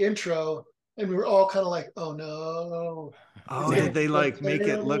intro. And we were all kind of like, oh no. Oh, did they like make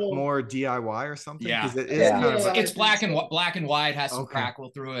it look more DIY or something? Yeah. Because it is kind of it's black and white, has some crackle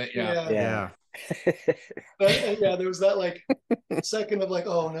through it. Yeah. But there was that like second of like,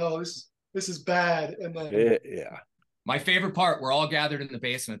 oh no, this is bad. And then my favorite part, we're all gathered in the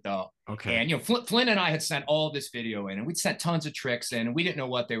basement though. Okay. And Flynn and I had sent all this video in, and we'd sent tons of tricks in, and we didn't know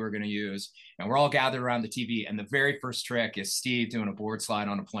what they were going to use. And we're all gathered around the TV, and the very first trick is Steve doing a board slide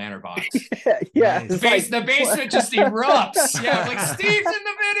on a planter box. Yeah. The basement just erupts. Yeah, like Steve's in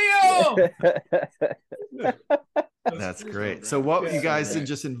the video. That's great. So what you guys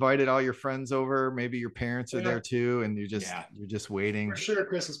just invited all your friends over? Maybe your parents are there too, and you're just waiting. For sure,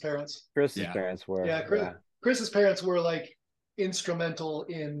 Chris's parents. Chris's parents were. Yeah, Chris's parents were like instrumental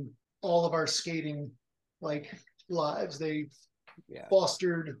in all of our skating like lives. They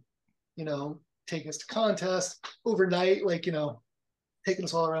fostered, taking us to contests overnight, like, taking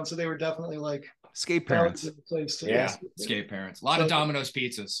us all around. So they were definitely like skate parents. Skate parents. A lot of Domino's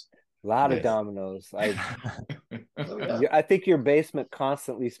pizzas. A lot of Domino's. I think your basement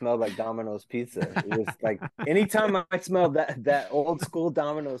constantly smelled like Domino's pizza. It was like anytime I smelled that old school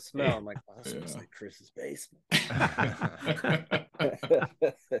Domino's smell, I'm like, oh, this smells like Chris's basement.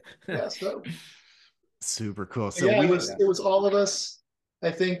 So super cool. So it was all of us. I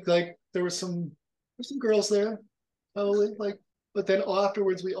think like there were some girls there, probably, like, but then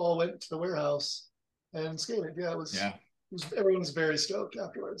afterwards we all went to the warehouse and skated. Yeah, it was. Yeah. Everyone was very stoked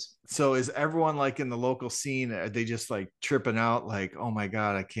afterwards. So is everyone like in the local scene? Are they just like tripping out? Like, oh my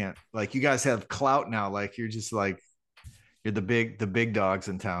God, I can't, like, you guys have clout now. Like you're just like, you're the big dogs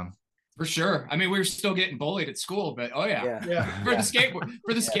in town. For sure. I mean, we were still getting bullied at school, but for the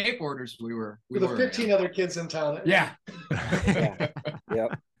skateboarders, we were. For the 15 other kids in town. Yeah.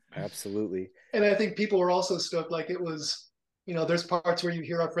 Yep. Absolutely. And I think people were also stoked. Like it was, there's parts where you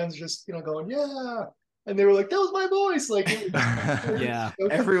hear our friends just, going, yeah. And they were like, that was my voice. Like,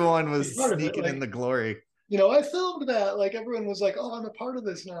 everyone was sneaking in the glory. I filmed that. Like, everyone was like, oh, I'm a part of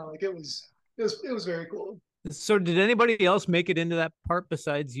this now. Like, it was very cool. So did anybody else make it into that part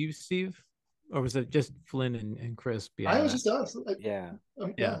besides you, Steve? or was it just Flynn and Chris behind I was that? just us. Yeah.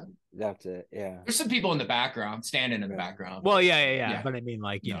 Yeah. That's it. Yeah. There's some people in the background, standing in the background. Well, yeah. But I mean,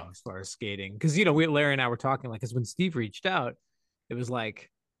 like, you know, as far as skating, because, you know, Larry and I were talking, like, because when Steve reached out, it was like,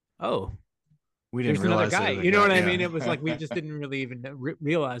 oh, we didn't there's another realize guy. it was a You know guy, what I yeah. mean? It was like we just didn't really even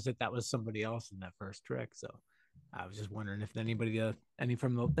realize that was somebody else in that first trick. So I was just wondering if anybody,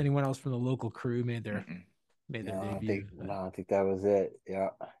 anyone else from the local crew made their debut. I don't think that was it. Yeah.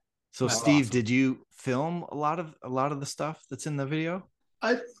 So That's Steve, awesome. did you film a lot of the stuff that's in the video?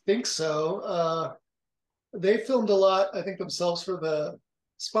 I think so. They filmed a lot, I think, themselves for the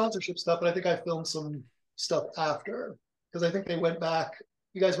sponsorship stuff, but I think I filmed some stuff after, because I think they went back.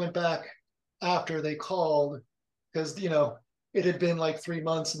 You guys went back after they called, because, you know, it had been like 3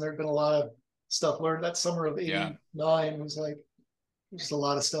 months and there'd been a lot of stuff learned. That summer of '89 was like just a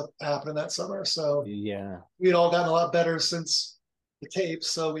lot of stuff happening that summer. So Yeah. we had all gotten a lot better since the tapes,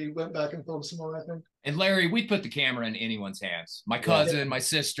 so we went back and filmed some more, I think. And Larry, we put the camera in anyone's hands. My cousin, my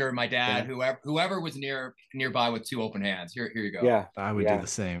sister, my dad, whoever was nearby with 2 open hands. Here you go. Yeah. I would do the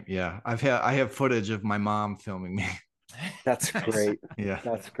same. Yeah. I have footage of my mom filming me. That's great. Yeah.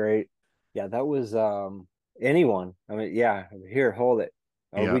 That's great. Yeah, that was anyone. I mean, yeah, here, hold it.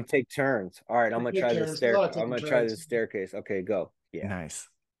 Yeah. We take turns. All right, I'm gonna try the staircase. I'm gonna try the turns. staircase. Okay, go. Yeah. Nice.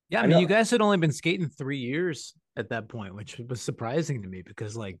 Yeah, I mean, you guys had only been skating 3 years at that point, which was surprising to me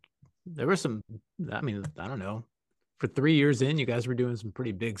because, like, there was some, I mean, I don't know, for 3 years in, you guys were doing some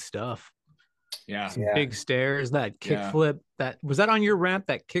pretty big stuff. Yeah. Some big stairs, that kickflip, was that on your ramp,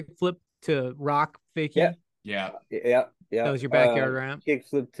 that kickflip to rock fakie? Yeah. That was your backyard ramp?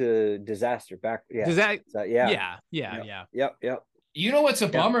 Kickflip to disaster back. Yeah. Does that? Yeah. Yep. You know what's a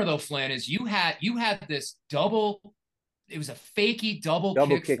bummer though, Flynn, is you had this double. It was a fakey double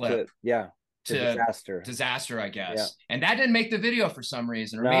kickflip. Yeah. To disaster, I guess. And that didn't make the video for some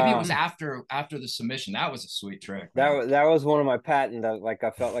reason, or maybe it was after the submission. That was a sweet trick. That was one of my patent. Like,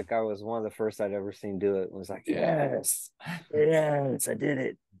 I felt like I was one of the first I'd ever seen do it. It was like, yes, I did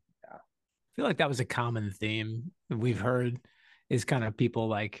it. I feel like that was a common theme that we've heard, is kind of people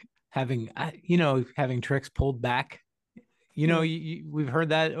like having tricks pulled back. You know, we've heard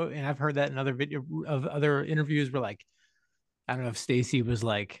that, and I've heard that in other other interviews where, like, I don't know if Stacy was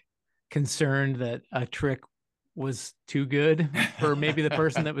like concerned that a trick was too good for maybe the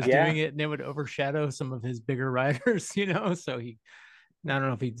person that was doing it, and it would overshadow some of his bigger riders, you know? So I don't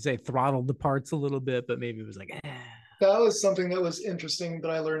know if he'd say throttled the parts a little bit, but maybe it was like, That was something that was interesting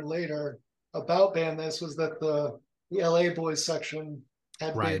that I learned later about Bandless, was that the LA Boys section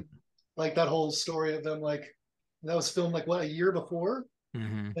had been, like, that whole story of them, like, that was filmed like a year before.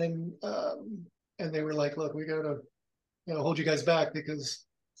 And they were like, look, we gotta, hold you guys back because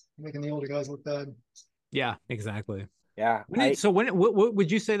you're making the older guys look bad. Yeah, exactly. Yeah. What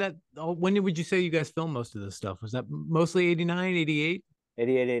would you say that, when would you say you guys filmed most of this stuff? Was that mostly 89, 88?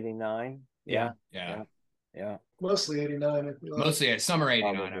 88, 89. Yeah. Mostly 89. Mostly summer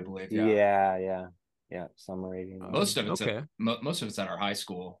 89, I believe. Yeah. Summer 89. Most of it's at our high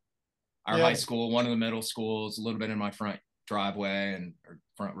school. High school, one of the middle schools, a little bit in my front driveway and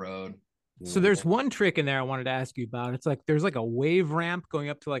front road. So there's one trick in there I wanted to ask you about. It's like there's like a wave ramp going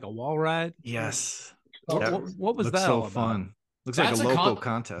up to like a wall ride. Yes. What was that? So fun. Looks like a local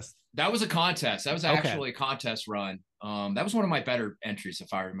contest. That was a contest. That was actually a contest run. That was one of my better entries,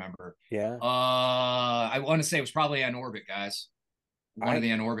 if I remember. Yeah. I want to say it was probably on orbit, guys. One of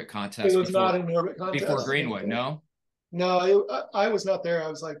the on orbit contests. It was not an orbit contest before Greenwood. No. No, I was not there. I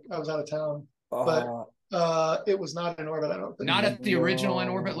was out of town. But it was not in orbit, I don't think. Not at the original in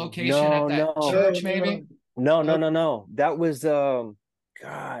orbit location at that church, maybe? No. That was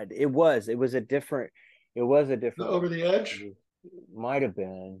God, it was a different Over the Edge? Might have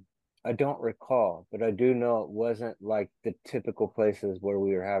been. I don't recall, but I do know it wasn't like the typical places where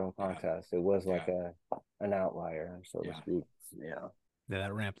we were having contests. It was like an outlier, so to speak. Yeah,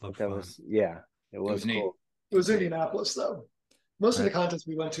 that ramp looked fun. It was neat. cool. It was Indianapolis, though. Most of the contests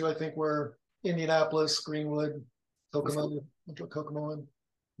we went to, I think, were Indianapolis, Greenwood, Kokomo, and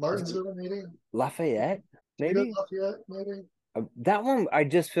Martinsville, maybe. Lafayette, maybe. That one, I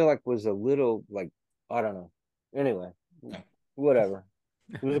just feel like was a little, like, I don't know. Anyway, whatever.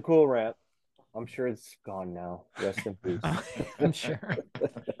 It was a cool ramp. I'm sure it's gone now. Rest in peace. I'm sure.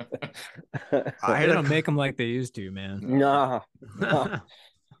 They don't make them like they used to, man. No.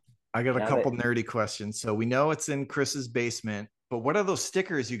 I got a couple nerdy questions. So we know it's in Chris's basement, but what are those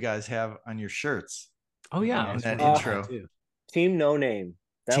stickers you guys have on your shirts? Oh yeah, that intro. Team No Name.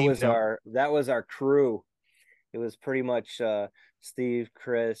 That was our crew. It was pretty much Steve,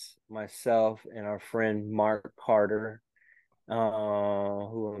 Chris, myself, and our friend Mark Carter.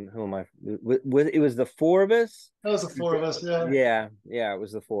 Who Who am I? It was the four of us. That was the four of us. Yeah. Yeah. It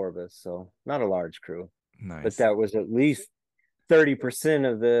was the four of us. So not a large crew, Nice. but that was at least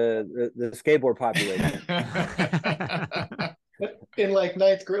 30% of the skateboard population. In like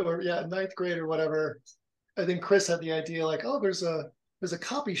ninth grade or whatever, I think Chris had the idea like, oh, there's a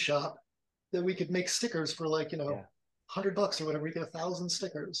copy shop that we could make stickers for like, $100 or whatever. We get 1,000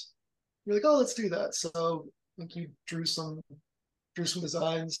 stickers. You're like, oh, let's do that. So I think you drew some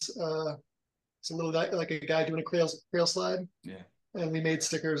designs. It's a little like a guy doing a trail slide. Yeah. And we made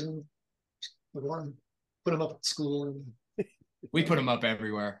stickers and put them up at school, and we put them up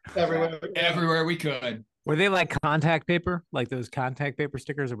everywhere. Everywhere we could. Were they like contact paper, like those contact paper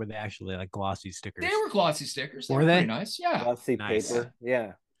stickers, or were they actually like glossy stickers? They were glossy stickers. Were they? Pretty nice. Yeah. Glossy paper.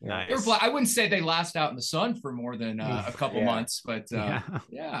 Yeah. Nice. They were I wouldn't say they last out in the sun for more than a couple months, but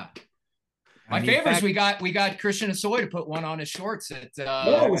yeah. My favorites, we got Christian Asoy to put one on his shorts at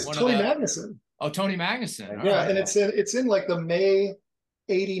no, it was Tony Magnuson. Oh, Tony Magnuson. Yeah, and it's in like the May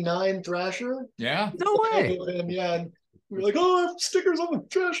 '89 Thrasher. Yeah. No way. And we were like, oh, I have stickers on the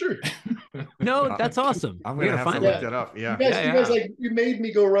Thrasher. No, that's awesome. I'm gonna have to look that up. Yeah. You guys like, you made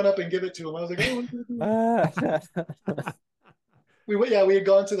me go run up and give it to him. I was like, oh. We had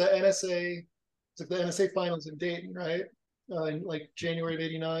gone to the NSA. It's like the NSA finals in Dayton, right? In like January of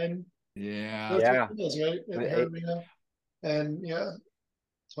 '89. Yeah. It was, right? At the arena. And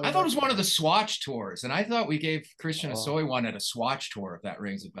I thought it was one of the Swatch tours, and I thought we gave Christian Asoy one at a Swatch tour, if that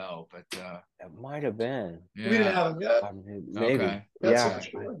rings a bell. But it might have been. Yeah. We didn't have him yet. Maybe. Okay. Yeah.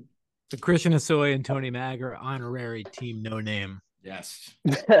 So Christian Asoy and Tony Mag are honorary Team No Name. Yes.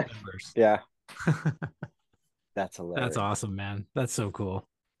 Yeah. That's hilarious. That's awesome, man. That's so cool.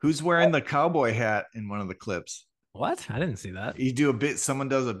 Who's wearing the cowboy hat in one of the clips? What? I didn't see that. You do someone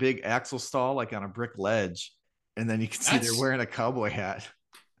does a big axle stall like on a brick ledge, and then you can see they're wearing a cowboy hat.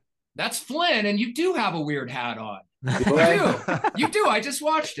 That's Flynn, and you do have a weird hat on. You do. I just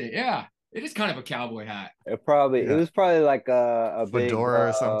watched it. Yeah. It is kind of a cowboy hat. It was probably like a big fedora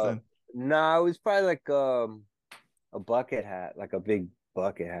or something. No, it was probably like a bucket hat, like a big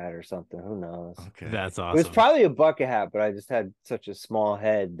bucket hat or something. Who knows? Okay. That's awesome. It was probably a bucket hat, but I just had such a small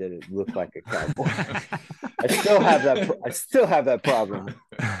head that it looked like a cowboy. I still have that problem.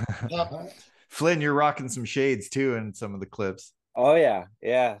 Flynn, you're rocking some shades too in some of the clips. Oh yeah.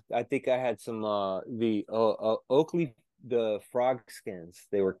 I think I had some the Oakley, the frog skins.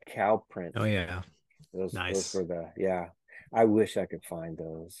 They were cow print. Oh yeah. Those were I wish I could find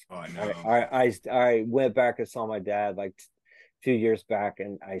those. Oh no. I went back and saw my dad like a few years back,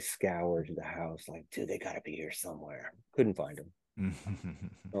 and I scoured the house like, dude, they gotta be here somewhere. Couldn't find them.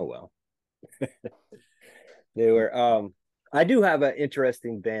 Oh well. They were I do have an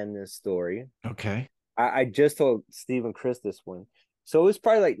interesting bandness story. Okay. I just told Steve and Chris this one. So it was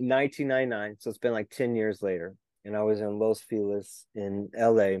probably like 1999. So it's been like 10 years later. And I was in Los Feliz in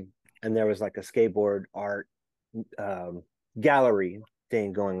LA, and there was like a skateboard art gallery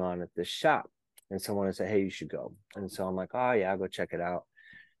thing going on at this shop. And someone said, hey, you should go. And so I'm like, oh yeah, I'll go check it out.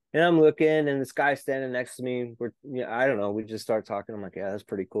 And I'm looking, and this guy standing next to me, I don't know, we just start talking. I'm like, yeah, that's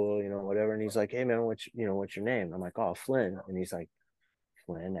pretty cool, whatever. And he's like, hey man, what's your name? I'm like, oh, Flynn. And he's like,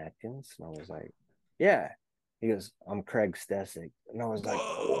 Flynn Atkins? And I was like, yeah. He goes, I'm Craig Stesick. And I was like,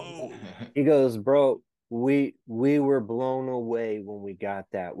 whoa. He goes, bro, we were blown away when we got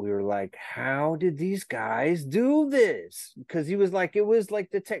that. We were like, how did these guys do this? Because he was like, it was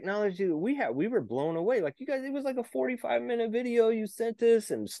like the technology that we had. We were blown away. Like, you guys, it was like a 45-minute video you sent us,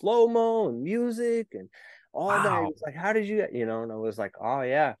 and slow-mo and music and all that. It was like, how did you get, and I was like, oh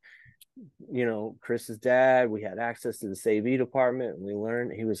yeah. Chris's dad, we had access to the AV department, and we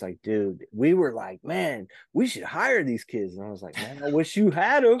learned. He was like, dude, we were like, man, we should hire these kids. And I was like, man, I wish you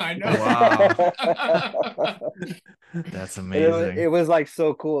had them. I know. Wow. That's amazing. It was like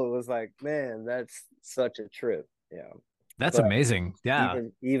so cool. It was like, man, that's such a trip. Yeah. That's amazing. Yeah.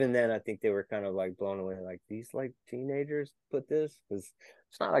 Even then, I think they were kind of like blown away. Like, these like teenagers put this, because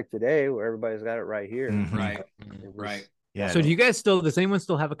it's not like today where everybody's got it right here. Mm-hmm. Right. Yeah. So does anyone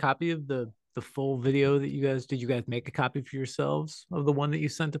still have a copy of the full video that did you guys make a copy for yourselves of the one that you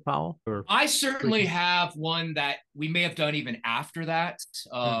sent to Powell? Or I certainly have one that we may have done even after that.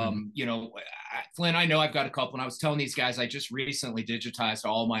 Flynn, I know I've got a couple, and I was telling these guys, I just recently digitized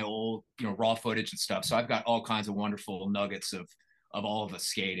all my old, raw footage and stuff. So I've got all kinds of wonderful nuggets of all of us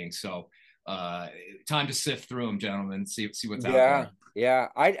skating. So time to sift through them, gentlemen, see what's out there. Yeah.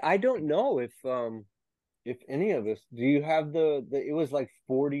 I don't know if any of us, do you have it was like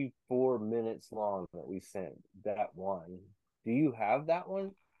 44 minutes long that we sent, that one. Do you have that one?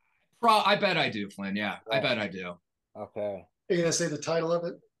 I bet I do, Flynn. Yeah, I bet I do. Okay. Are you gonna say the title of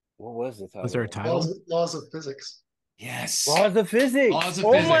it? What was the title? Was there a title? Laws of Physics. Yes. Laws of Physics. Laws of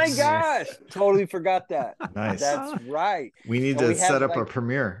Oh my Physics. gosh. Totally forgot that. Nice. That's right. We need And to set up a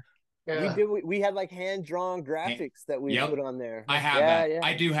premiere. Yeah. We had like hand-drawn graphics that we put on there. I have that.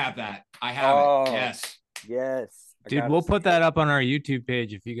 I do have that. I have it. Yes. Yes. Dude, we'll put that up on our YouTube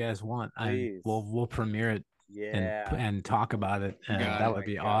page if you guys want. We'll premiere it and talk about it. And that would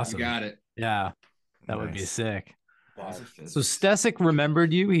be awesome. You got it. Yeah. That would be sick. So Stesic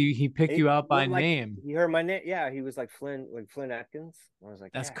remembered you. He picked you out by name. He heard my name. Yeah, he was like Flynn Atkins. I was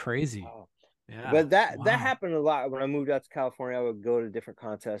like, that's crazy. Wow. Yeah. But that happened a lot when I moved out to California. I would go to different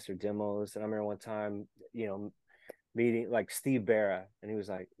contests or demos, and I remember one time, meeting like Steve Barra, and he was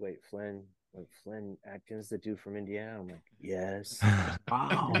like, "Wait, Flynn Atkins, the dude from Indiana?" I'm like, "Yes."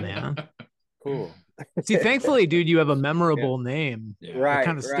 Wow, man. Cool. See, thankfully, dude, you have a memorable name. Yeah. Right. It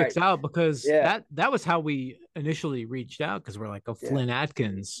kind of sticks out because that was how we initially reached out, because we're like, Flynn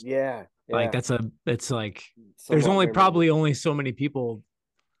Atkins. Yeah. Like it's like there's probably only so many people,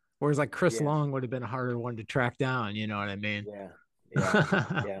 whereas like Chris Long would have been a harder one to track down, you know what I mean?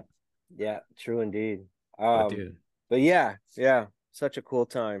 Yeah. True indeed. But such a cool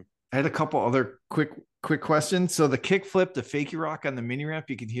time. I had a couple other quick questions. So the kickflip, the fakie rock on the mini ramp,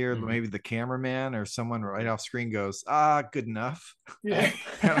 you can hear maybe the cameraman or someone right off screen goes, good enough. Yeah.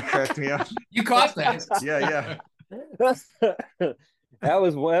 Kind of cracked me up. You caught that. Yeah. That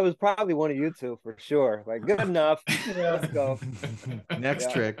was probably one of you two for sure. Like, good enough. Yeah. Let's go.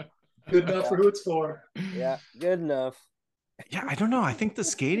 Next trick. Good enough for who it's for. Yeah, good enough. Yeah, I don't know. I think the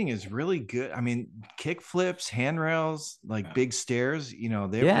skating is really good. I mean, kick flips, handrails, like big stairs,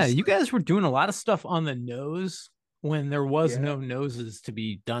 you guys were doing a lot of stuff on the nose when there was no noses to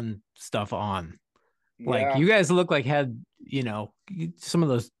be done stuff on. Like you guys look like had, some of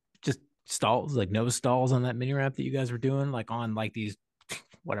those just stalls, like nose stalls on that mini ramp that you guys were doing, like on like these,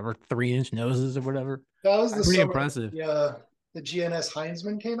 whatever, 3-inch noses or whatever. That was pretty impressive. Yeah. The GNS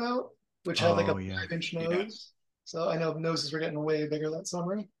Heinzman came out, which had like a 5-inch nose. Yeah. So I know noses were getting way bigger that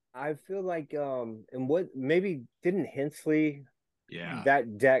summer. I feel like and what maybe didn't Hensley,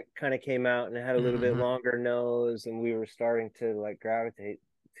 that deck kind of came out and it had a little bit longer nose, and we were starting to like gravitate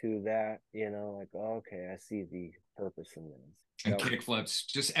to that, like, okay, I see the purpose in this. And kick flips,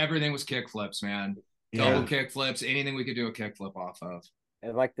 just everything was kick flips, man. Double kick flips, anything we could do a kick flip off of.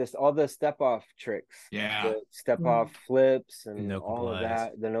 And like all the step off tricks. Yeah. The step off flips and no all of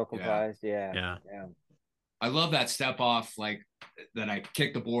that. The no complies. Yeah. I love that step off, like that I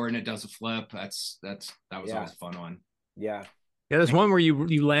kick the board and it does a flip. That was always a fun one. Yeah. Yeah, there's one where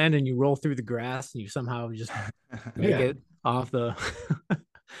you land and you roll through the grass and you somehow just make it off the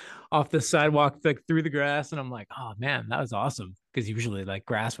off the sidewalk, like through the grass, and I'm like, oh man, that was awesome. Because usually like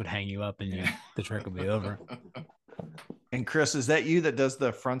grass would hang you up and the trick would be over. And Chris, is that you that does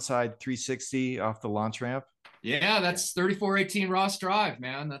the front side 360 off the launch ramp? Yeah, that's 3418 Ross Drive,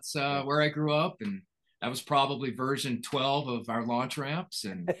 man. That's where I grew up, and that was probably version 12 of our launch ramps.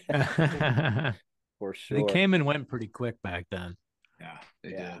 And for sure, they came and went pretty quick back then. Yeah, they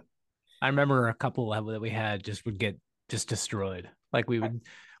did. I remember a couple that we had would get just destroyed. Like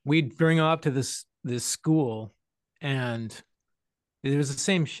we'd bring them up to this school, and it was the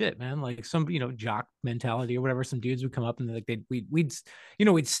same shit, man. Like some, jock mentality or whatever. Some dudes would come up and like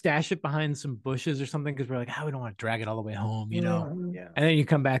we'd stash it behind some bushes or something because we're like, we don't want to drag it all the way home, Yeah. And then you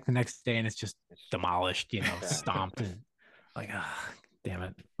come back the next day and it's just demolished, stomped, and like, damn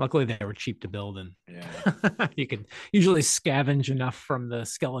it. Luckily they were cheap to build, and you could usually scavenge enough from the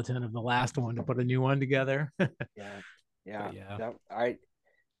skeleton of the last one to put a new one together.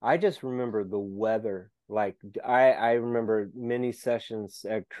 I just remember the weather. Like I remember many sessions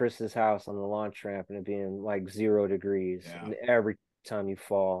at Chris's house on the launch ramp and it being like 0 degrees. Yeah. And every time you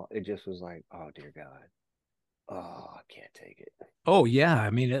fall, it just was like, oh dear God. Oh, I can't take it. Oh yeah. I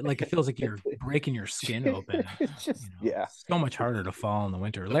mean, it feels like you're breaking your skin open. It's just, so much harder to fall in the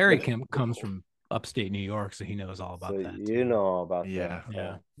winter. Larry comes from upstate New York, so he knows all about that. You know all about that.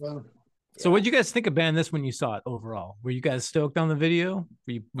 Yeah. Well, so what did you guys think of banning this when you saw it overall? Were you guys stoked on the video?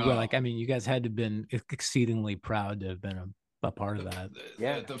 You guys had to have been exceedingly proud to have been a part of that.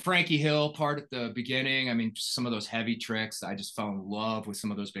 The Frankie Hill part at the beginning, I mean, just some of those heavy tricks. I just fell in love with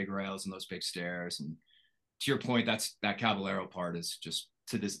some of those big rails and those big stairs. And to your point, that Caballero part is just,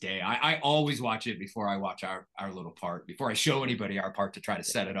 to this day, I always watch it before I watch our little part, before I show anybody our part, to try to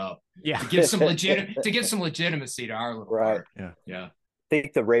set it up. Yeah. To give some legitimacy to our little part. Yeah. I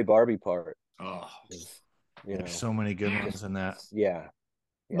think the Ray Barbie part. Oh, there's so many good ones in that. Yeah.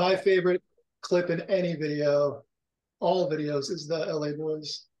 My favorite clip in any video, all videos, is the LA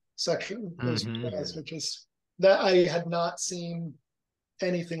Boys section. Those guys, which is that I had not seen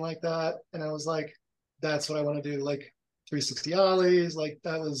anything like that. And I was like, that's what I want to do. Like 360 ollies. Like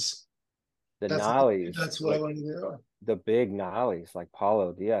that's nollies, what I like wanted to do. the big nollies, like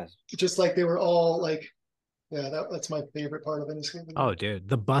Paulo Diaz. Just like they were all like, yeah, that's my favorite part of skating. Oh, dude,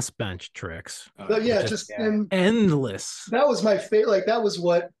 the bus bench tricks. But yeah, just and endless. that was my favorite. Like that was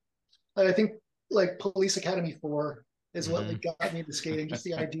what I think like Police Academy 4 is what like got me into skating. Just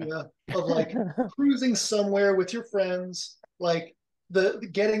the idea of like cruising somewhere with your friends. Like the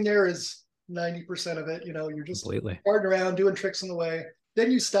getting there is 90% of it. You know, you're just Completely farting around doing tricks on the way.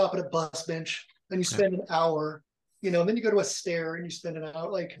 Then you stop at a bus bench and you spend an hour. You know, and then you go to a stair and you spend an hour.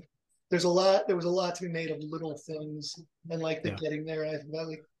 Like there was a lot to be made of little things and like the getting there. And I think that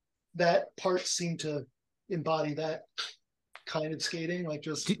like that part seemed to embody that kind of skating, like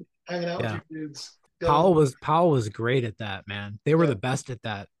just hanging out with your dudes. Paul was great at that, man. They were the best at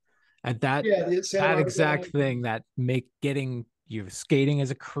that. That exact thing, that getting you skating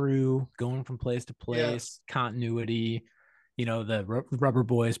as a crew, going from place to place, continuity, you know, the rubber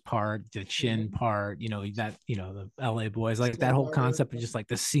boys part, the chin part, you know, that, you know, the LA boys, like that whole concept of just like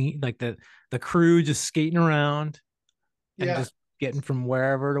the scene, like the crew just skating around and just getting from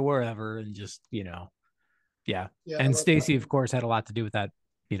wherever to wherever and just, you know, and Stacy, of course, had a lot to do with that,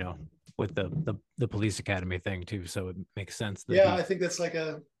 you know, with the Police Academy thing too. So it makes sense. That I think that's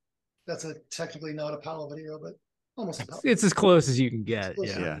a technically not a Powell video, but almost. It's as close as you can get.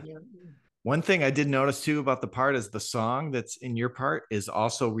 One thing I did notice too about the part is the song that's in your part is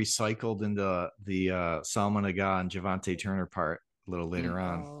also recycled into the Salman Aga and Javante Turner part a little later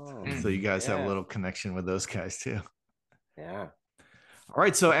on. So you guys have a little connection with those guys too. Yeah. All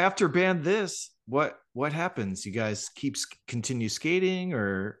right. So after Band This, what happens? You guys continue skating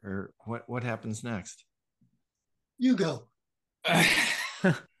or what happens next? You go.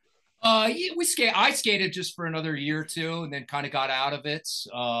 I skated just for another year or two and then kind of got out of it.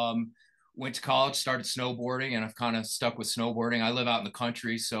 Went to college, started snowboarding, and I've kind of stuck with snowboarding. I live out in the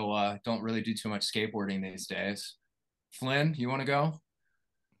country, so don't really do too much skateboarding these days. Flynn, you want to go?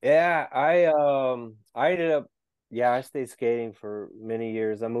 Yeah, I ended up, I stayed skating for many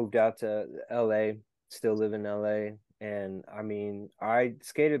years. I moved out to LA, still live in LA. And I mean, I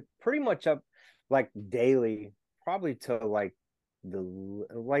skated pretty much up like daily, probably till like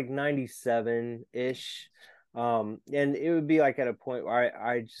 97-ish. And it would be like at a point where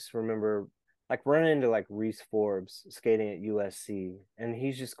I just remember like running into like Reese Forbes skating at USC, and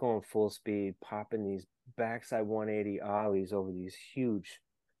he's just going full speed, popping these backside 180 ollies over these huge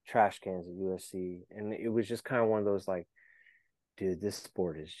trash cans at USC. And it was just kind of one of those like, dude, this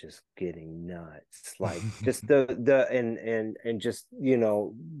sport is just getting nuts. Like just and just, you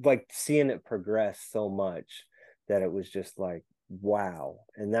know, like seeing it progress so much that it was just like, wow.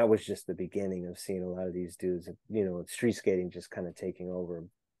 And that was just the beginning of seeing a lot of these dudes, you know, street skating just kind of taking over,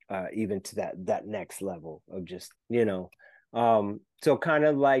 even to that next level of just, you know, so kind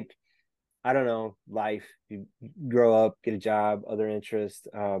of like, I don't know, life, you grow up, get a job, other interests,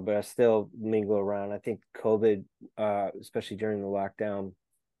 but I still mingle around. I think COVID, especially during the lockdown,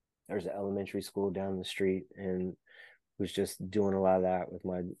 there's an elementary school down the street and was just doing a lot of that with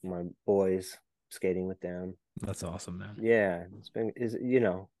my boys, skating with them. That's awesome, man. Yeah, you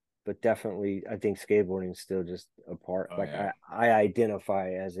know, but definitely I think skateboarding is still just a part. I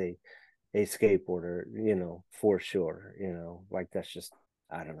identify as a skateboarder, you know, for sure, you know, like that's just,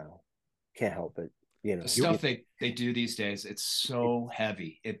 I don't know, can't help it, you know. The stuff they do these days, it's so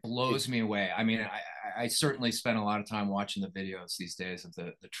heavy. It blows me away. I mean, I certainly spend a lot of time watching the videos these days of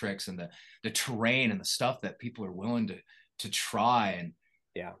the tricks and the terrain and the stuff that people are willing to try. And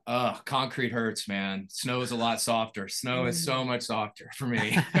concrete hurts, man. Snow is a lot softer. Snow is so much softer for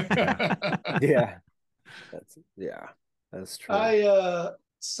me. That's true.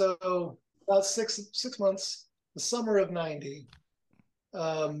 So about six months, the summer of 90,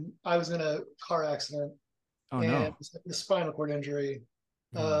 I was in a car accident. A spinal cord injury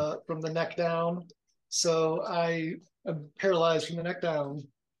from the neck down. So I am paralyzed from the neck down.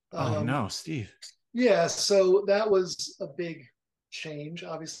 Steve. Yeah, so that was a big change.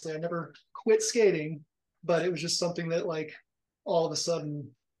 Obviously, I never quit skating, but it was just something that like all of a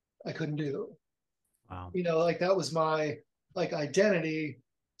sudden I couldn't do. Wow. You know, like that was my like identity.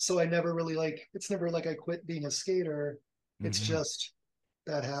 So I never really like, it's never like I quit being a skater. It's just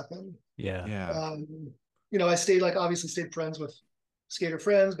that happened. Yeah. You know, I obviously stayed friends with skater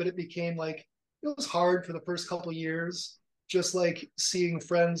friends, but it became like, it was hard for the first couple of years, just like seeing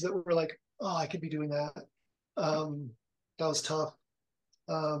friends that were like, oh, I could be doing that. That was tough.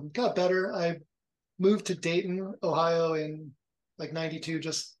 Got better. I moved to Dayton, Ohio in like 92,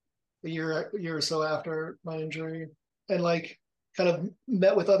 just a year or so after my injury. And like, kind of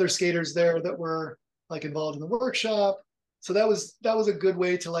met with other skaters there that were like involved in the workshop. So that was a good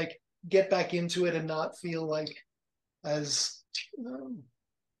way to like get back into it and not feel like as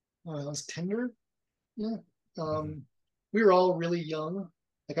as tender. Yeah. We were all really young.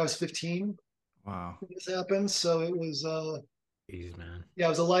 Like I was 15. Wow. When this happened. So it was Jeez, man. yeah, it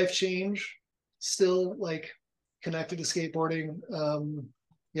was a life change. Still like connected to skateboarding.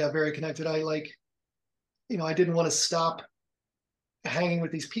 Yeah, very connected. I like, I didn't want to stop hanging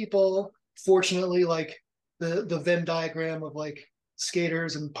with these people. Fortunately, like the Venn diagram of like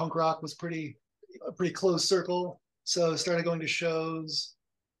skaters and punk rock was a pretty close circle. So started going to shows,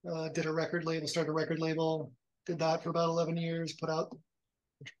 started a record label, did that for about 11 years, put out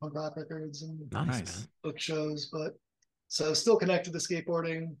punk rock records and Nice. book shows. But so still connected to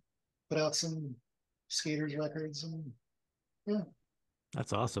skateboarding, put out some skaters records, and yeah.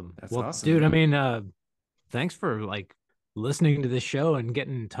 That's awesome. That's well, awesome, dude. man. I mean, thanks for like listening to this show and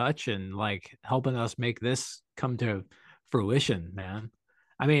getting in touch and like helping us make this come to fruition, man.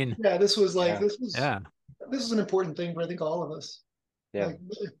 I mean, Yeah, this was yeah. This is an important thing for I think all of us. Yeah.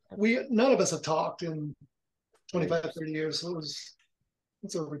 Like none of us have talked in 25, 30 years, so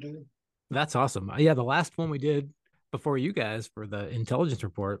it's overdue. That's awesome. Yeah, the last one we did before you guys for the Intelligence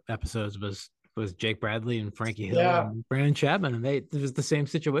Report episodes was Jake Bradley and Frankie Hill and Brandon Chapman, and it was the same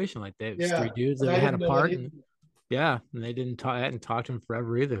situation. Like they was three dudes that had a part, and they didn't talk. I hadn't talked to him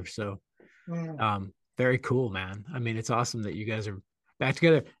forever either. So, very cool, man. I mean, it's awesome that you guys are back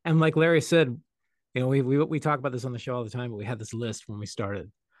together. And like Larry said, we talk about this on the show all the time, but we had this list when we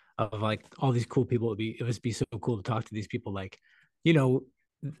started of like all these cool people. It would be so cool to talk to these people, like,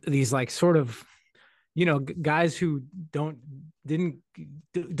 these like sort of, guys who don't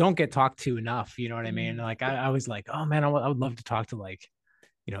get talked to enough. You know what I mean? Like I was like, oh man, I would love to talk to like,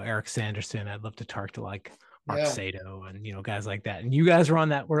 Eric Sanderson. I'd love to talk to like Mark Sato and, guys like that. And you guys were on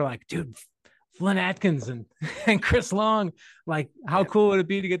that. We're like, dude, Flynn Atkins and Chris Long, like how cool would it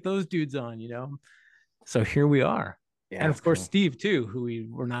be to get those dudes on, So here we are. Yeah, and of course, Steve too, who we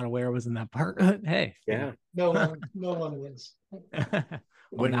were not aware was in that part. Hey, no one was.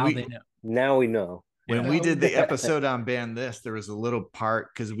 Well, now they know. Now we know. When we did the episode on Ban This, there was a little part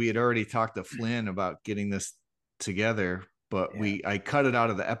because we had already talked to Flynn about getting this together, but I cut it out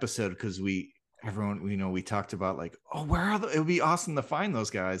of the episode because we talked about like, oh, where are it would be awesome to find those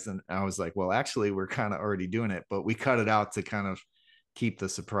guys. And I was like, well, actually, we're kind of already doing it, but we cut it out to kind of keep the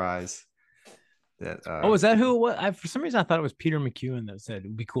surprise. That is that who it was? For some reason, I thought it was Peter McEwen that said it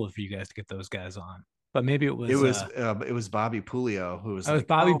would be cool for you guys to get those guys on. But maybe it was Bobby Pulio who was. It was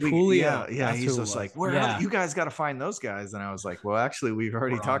Bobby Pulio. Yeah. He's just like, you guys got to find those guys. And I was like, well, actually, we've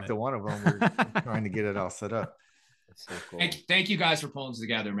already talked to one of them. We're trying to get it all set up. That's so cool. Thank you guys for pulling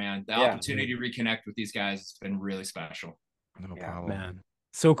together, man. The opportunity to reconnect with these guys has been really special. No problem, man.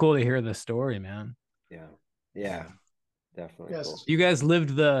 So cool to hear the story, man. Yeah. Definitely. Yes. Cool. You guys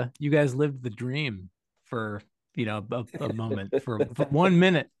lived the dream for a moment for 1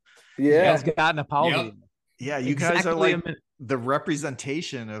 minute. Yeah, you guys got an apology. Yeah, you guys are like the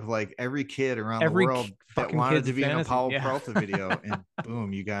representation of like every kid around the world that wanted to be in a Paulo Peralta video, and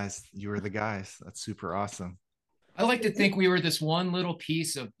boom, you were the guys. That's super awesome. I like to think we were this one little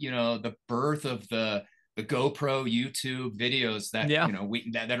piece of the birth of the GoPro YouTube videos that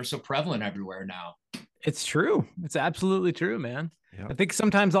that are so prevalent everywhere now. It's true. It's absolutely true, man. Yep. I think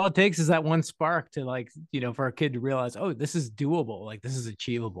sometimes all it takes is that one spark to like, for a kid to realize, oh, this is doable. Like this is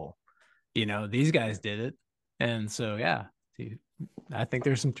achievable. These guys did it. And so, yeah, I think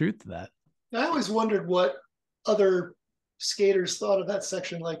there's some truth to that. I always wondered what other skaters thought of that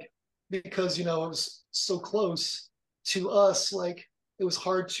section, like, because, it was so close to us, like it was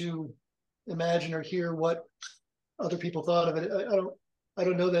hard to imagine or hear what other people thought of it. I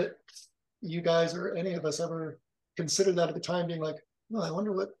don't know that you guys or any of us ever considered that at the time, being like, I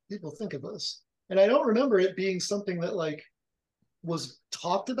wonder what people think of this. And I don't remember it being something that like was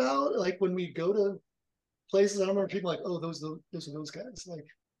talked about, like when we go to places. I don't remember people like, oh, those are those guys. Like,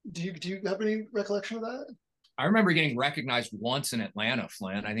 do you have any recollection of that? I remember getting recognized once in Atlanta,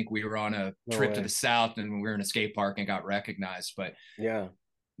 Flynn. I think we were on a trip to the South and we were in a skate park and got recognized. But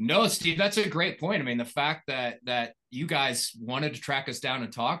no, Steve, that's a great point. I mean, the fact that you guys wanted to track us down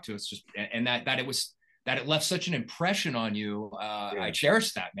and talk to us, just and that it left such an impression on you. I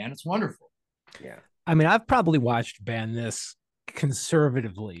cherish that, man. It's wonderful. Yeah. I mean, I've probably watched Ban This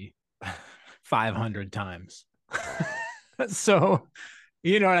conservatively 500 times. So,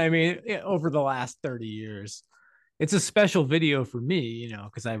 you know what I mean? Over the last 30 years, it's a special video for me,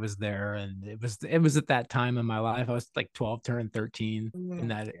 because I was there, and it was at that time in my life. I was like 12, turning 13 in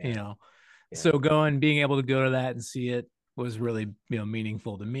that, So being able to go to that and see it was really,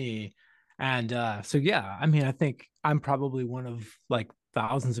 meaningful to me. And so yeah, I mean, I think I'm probably one of like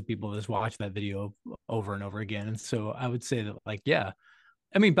thousands of people that's watched that video over and over again. And so I would say that, like, yeah,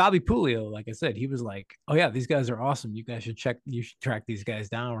 I mean, Bobby Pulio, like I said, he was like, "Oh yeah, these guys are awesome. You should track these guys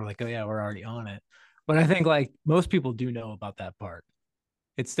down." We're like, "Oh yeah, we're already on it." But I think like most people do know about that part.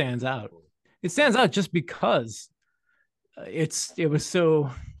 It stands out. It stands out just because it was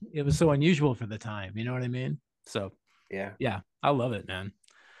so unusual for the time. You know what I mean? So yeah, I love it, man.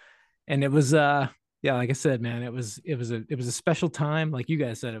 And it was yeah, like I said, man, it was a special time. Like you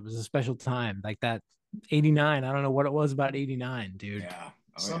guys said, it was a special time. Like that 89. I don't know what it was about 89, dude. Yeah.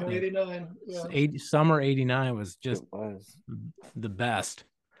 Summer 89. Yeah. Summer 89 was just the best.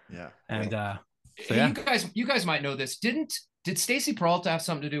 Yeah. And so yeah. You guys might know this. Did Stacy Peralta have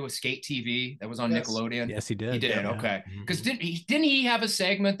something to do with Skate TV that was on Nickelodeon? Yes, he did. He did. Yeah. Okay. Because didn't he have a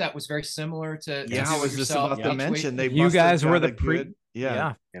segment that was very similar to? Yeah, I was just about to mention you guys were the good,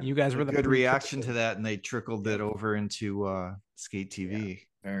 yeah. You guys were the good reaction to that, and they trickled it over into Skate TV. Yeah.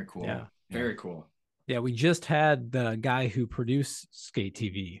 Very cool. Yeah. Very cool. Yeah, we just had the guy who produced Skate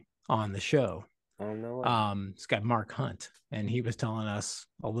TV on the show. Oh no. This guy Mark Hunt, and he was telling us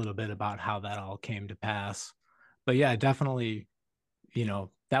a little bit about how that all came to pass. But yeah, definitely,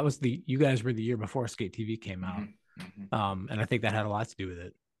 that was you guys were the year before Skate TV came out. Mm-hmm. And I think that had a lot to do with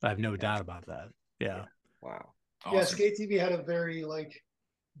it. I have no doubt about that. Yeah. Wow. Awesome. Yeah, Skate TV had a very like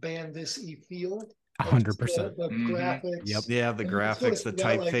band this-y feel. 100%. The graphics. Yep. Yeah, the graphics, the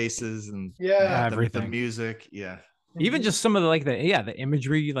typefaces, and everything. The music. Yeah. Even just some of the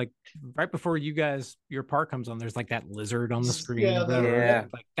imagery, like right before your part comes on, there's like that lizard on the screen. Yeah.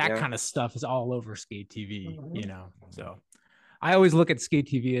 Like that kind of stuff is all over Skate TV, So I always look at Skate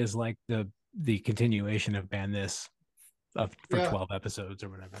TV as like the continuation of Band This for 12 episodes or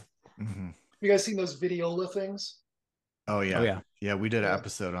whatever. Mm-hmm. You guys seen those Videola things? Oh yeah. Yeah, we did an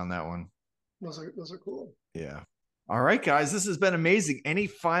episode on that one. Those are cool. Yeah. All right, guys, this has been amazing. Any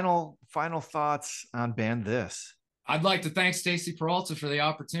final thoughts on Band This? I'd like to thank Stacy Peralta for the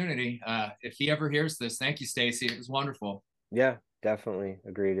opportunity. If he ever hears this, thank you, Stacy. It was wonderful. Yeah, definitely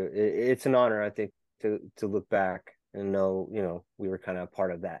agreed. It's an honor, I think, to look back and know, we were kind of a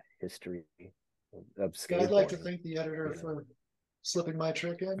part of that history of skateboarding. I'd like to thank the editor for slipping my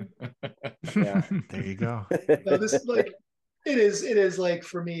trick in. Yeah, there you go. No, this is like it is like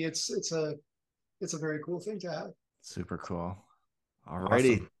for me, it's a very cool thing to have. Super cool. All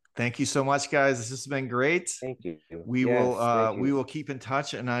righty. Awesome. Thank you so much, guys. This has been great. Thank you. We will keep in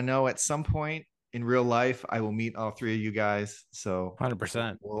touch, and I know at some point in real life I will meet all three of you guys. So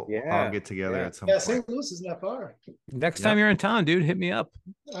 100%. We'll all get together at some point. St. Louis isn't that far. Next time you're in town, dude, hit me up.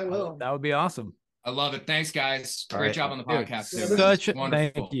 I will. That would be awesome. I love it. Thanks, guys. Great job on the podcast.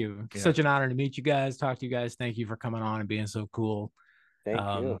 Thank you. Yeah. Such an honor to meet you guys, talk to you guys. Thank you for coming on and being so cool. Thank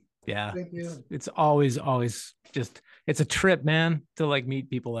you. Yeah. Thank you. It's always just, it's a trip, man, to like meet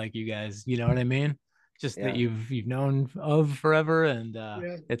people like you guys. You know what I mean? Just that you've known of forever, and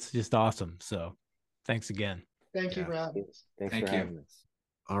it's just awesome. So thanks again. Thank you, Rob. Thanks for having us.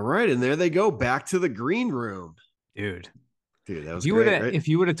 All right. And there they go, back to the green room. Dude, that was great, right? If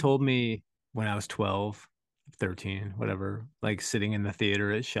you would have told me when I was 12, 13, whatever, like sitting in the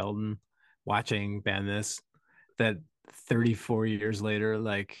theater at Sheldon watching Band This, that 34 years later,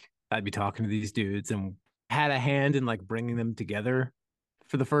 like I'd be talking to these dudes and had a hand in like bringing them together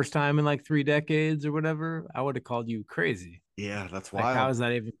for the first time in like 3 decades or whatever, I would have called you crazy. Yeah, that's wild. Like, how is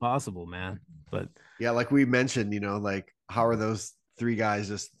that even possible, man? But yeah, like we mentioned, like how are those 3 guys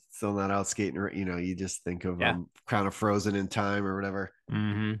just still not out skating? You just think of them kind of frozen in time or whatever.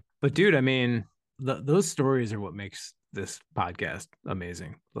 Mm-hmm. But dude, I mean, those stories are what makes this podcast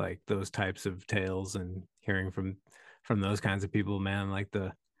amazing. Like those types of tales and hearing from those kinds of people, man, like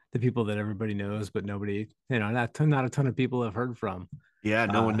the people that everybody knows, but nobody, not a ton of people have heard from. Yeah.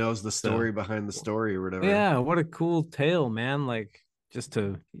 No one knows the story behind the story or whatever. Yeah. What a cool tale, man. Like just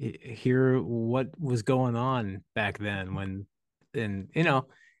to hear what was going on back then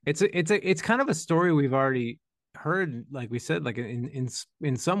it's kind of a story we've already heard. Like we said, like in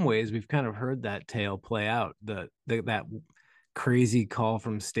some ways we've kind of heard that tale play out, that crazy call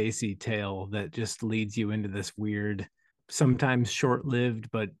from Stacy tale that just leads you into this weird, sometimes short-lived,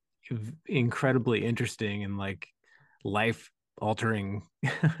 but incredibly interesting and like life-altering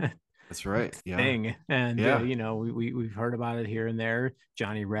that's right thing. And we've heard about it here and there.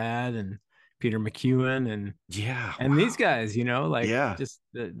 Johnny Rad and Peter McEwen and these guys, just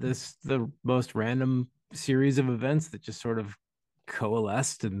the most random series of events that just sort of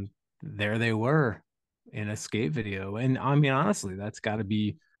coalesced, and there they were in a skate video. And I mean, honestly,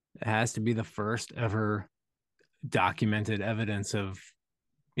 it has to be the first ever documented evidence of,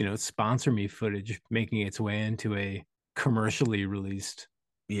 sponsor me footage making its way into a commercially released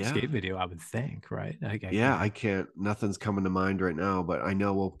skate video, I would think, right? I can't, nothing's coming to mind right now, but I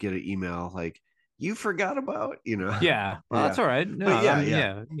know we'll get an email like, you forgot about, Yeah, well, that's all right. No,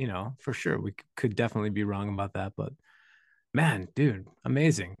 but for sure. We could definitely be wrong about that, but man, dude,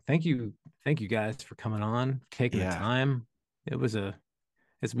 amazing. Thank you guys for coming on, taking the time. It was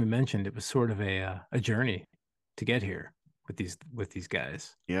as we mentioned, it was sort of a journey to get here with these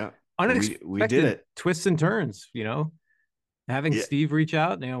guys. Yeah. Unexpected we did it. Twists and turns, having Steve reach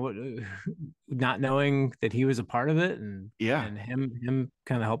out, not knowing that he was a part of it, and him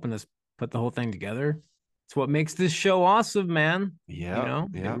kind of helping us put the whole thing together. It's what makes this show awesome, man.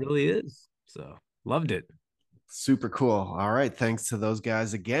 It really is. So loved it. Super cool. All right. Thanks to those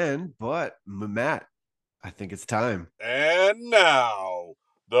guys again. But Matt, I think it's time. And now,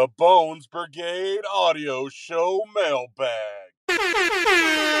 the Bones Brigade Audio Show mailbag.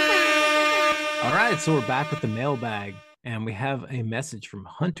 All right. So we're back with the mailbag, and we have a message from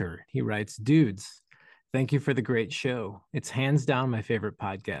Hunter. He writes, dudes, thank you for the great show. It's hands down my favorite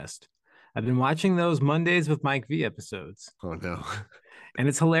podcast. I've been watching those Mondays with Mike V episodes. Oh, no. And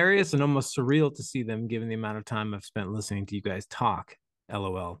it's hilarious and almost surreal to see them given the amount of time I've spent listening to you guys talk.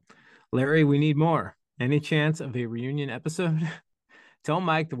 LOL. Larry, we need more. Any chance of a reunion episode? Tell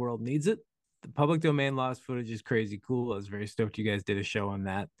Mike the world needs it. The public domain lost footage is crazy cool. I was very stoked you guys did a show on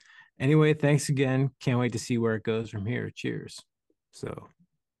that. Anyway, thanks again. Can't wait to see where it goes from here. Cheers. So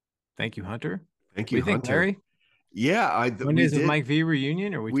thank you, Hunter. Thank you, Hunter. Larry? Yeah, when is the Mike V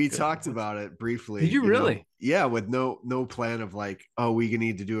reunion? Or we talked about it briefly. Did you really? With no plan of like, oh, we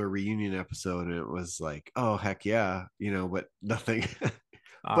need to do a reunion episode, and it was like, oh heck yeah, but nothing.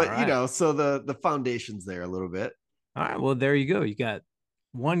 But right. So the foundation's there a little bit. All right, well there you go. You got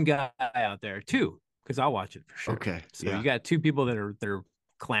one guy out there, two, because I'll watch it for sure. Okay, so you got two people that are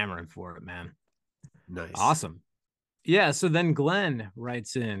clamoring for it, man. Nice, awesome. Yeah, so then Glenn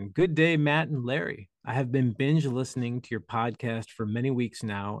writes in, good day, Matt and Larry. I have been binge listening to your podcast for many weeks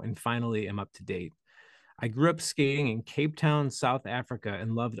now and finally am up to date. I grew up skating in Cape Town, South Africa,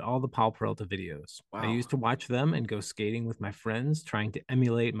 and loved all the Paul Peralta videos. Wow. I used to watch them and go skating with my friends, trying to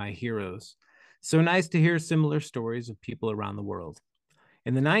emulate my heroes. So nice to hear similar stories of people around the world.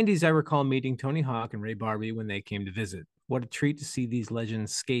 In the 90s, I recall meeting Tony Hawk and Ray Barbie when they came to visit. What a treat to see these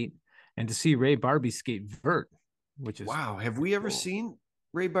legends skate and to see Ray Barbie skate vert. Which is wow. Have we ever seen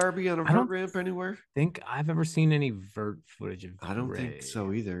Ray Barbie on a vert ramp anywhere? I think I've ever seen any vert footage of I don't Ray. think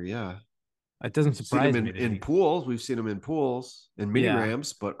so either. Yeah. It doesn't surprise me. In pools. We've seen him in pools and mini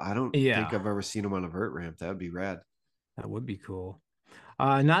ramps, but I don't think I've ever seen him on a vert ramp. That would be rad. That would be cool.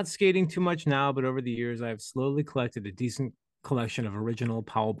 Not skating too much now, but over the years, I've slowly collected a decent collection of original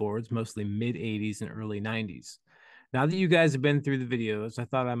Powell boards, mostly mid 80s and early 90s. Now that you guys have been through the videos, I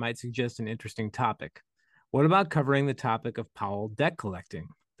thought I might suggest an interesting topic. What about covering the topic of Powell deck collecting?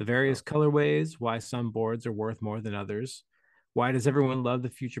 The various colorways, why some boards are worth more than others. Why does everyone love the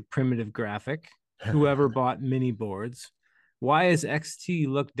future primitive graphic? Whoever bought mini boards? Why is XT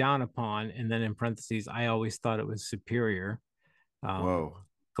looked down upon? And then in parentheses, I always thought it was superior. Whoa.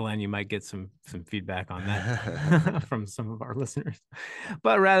 Glenn, you might get some feedback on that from some of our listeners.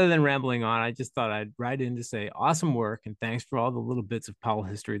 But rather than rambling on, I just thought I'd write in to say awesome work and thanks for all the little bits of Powell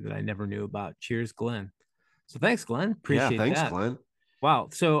history that I never knew about. Cheers, Glenn. So thanks, Glenn. Appreciate that. Thanks, Glenn. Wow.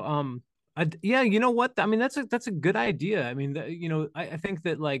 So, you know what? I mean, that's a good idea. I mean, I think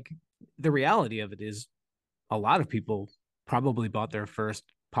that like the reality of it is a lot of people probably bought their first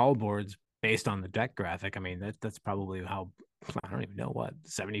Powell boards based on the deck graphic. I mean, that's probably how, I don't even know what,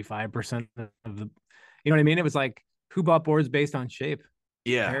 75% of the, you know what I mean? It was like, who bought boards based on shape?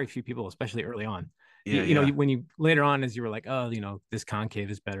 Yeah. Very few people, especially early on. Yeah, when you later on, as you were like, oh, this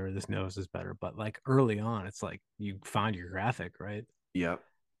concave is better, this nose is better, but like early on, it's like you found your graphic, right? Yep.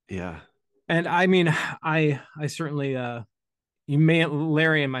 Yeah. And I mean, I certainly,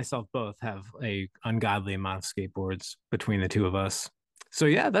 Larry and myself both have a ungodly amount of skateboards between the two of us. So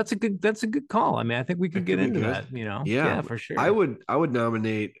yeah, that's a good call. I mean, I think we could get into that. Yeah, for sure. I would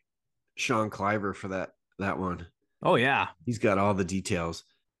nominate Sean Cliver for that one. Oh yeah, he's got all the details.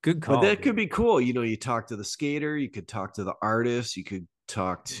 Good call. But that could be cool. You talk to the skater, you could talk to the artist, you could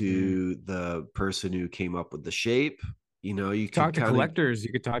talk to the person who came up with the shape. You talk to collectors.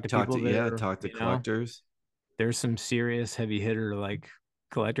 You could talk to people. Talk to collectors. There's some serious heavy hitter like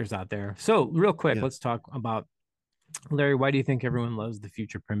collectors out there. So real quick, let's talk about Larry. Why do you think everyone loves the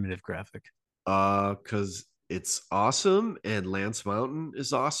future primitive graphic? Because it's awesome and Lance Mountain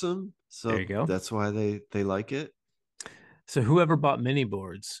is awesome. So there you go. That's why they like it. So whoever bought mini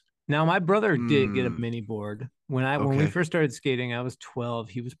boards, Now, my brother did get a Mm, mini board when we okay. first started skating. I was 12.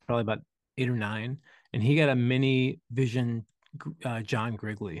 He was probably about 8 or 9, and he got a mini Vision John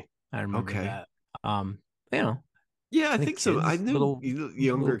Grigley. I remember Okay. that. You know, Yeah, I I think think so. I kids, knew little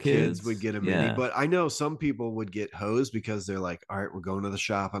younger kids would kids, get a mini, yeah. but I know some people would get hosed because they're like, all right, we're going to the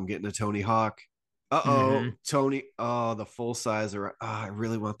shop. I'm getting a Tony Hawk. Hmm. Tony. Oh, the full size. Or I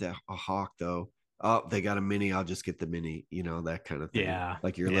really want that a Hawk though. Oh, they got a mini. I'll just get the mini. That kind of thing. Yeah,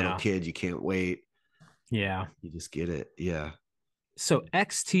 Like you're a little yeah, kid, you can't wait. yeah. You just get it. Yeah. So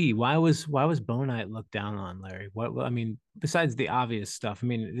XT, why was Bonite looked down on, Larry? What I mean, besides the obvious stuff, I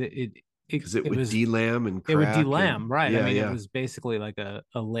mean, Because it it would was delam and it would crack and delam, right? I yeah, mean, it yeah. was basically like a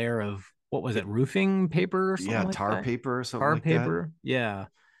layer of, what was It, it, roofing paper or something yeah, like tar that? paper or something Tar like that. paper, yeah.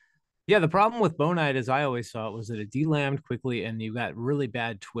 Yeah, the problem with Bonite, as I always saw it, was that it delammed quickly and you got really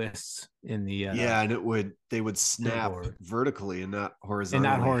bad twists in the Yeah, and they would in the snap board vertically and not and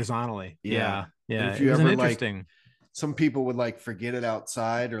not horizontally. horizontally. Yeah. Yeah, And yeah. if It you was an ever like interesting. some people would like forget it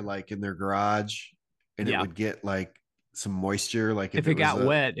outside or like in their garage and it Yeah. would get like some moisture. Like if If it it was got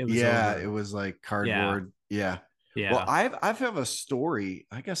wet, it was it over. was like Yeah, cardboard. Yeah. Well, yeah. I've have a story.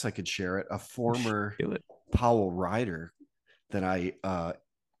 I guess I could share it. A former Do it. Powell rider that I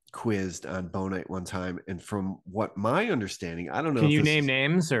quizzed on Bonite one time. And from what my understanding, I don't know Can if you this name is,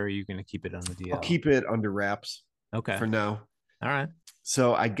 names, or are you going to keep it on the I'll DL? keep it under wraps Okay. for now. All right.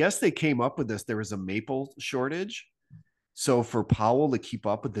 So I guess they came up with this. There was a maple shortage. So for Powell to keep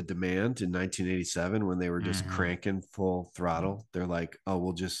up with the demand in 1987, when they were just cranking full throttle, they're like, oh,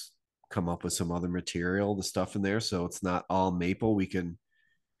 we'll just come up with some other material, the stuff in there. So it's not all maple. We can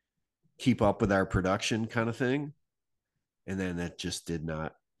keep up with our production kind of thing. And then that just did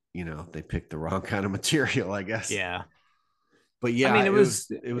not, they picked the wrong kind of material, I guess. Yeah. But I yeah, mean, it was,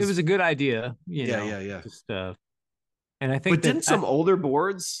 it was a good idea, yeah. just and I think But didn't some older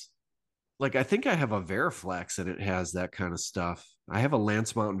boards, like I think I have a Veriflex and it has that kind of stuff. I have a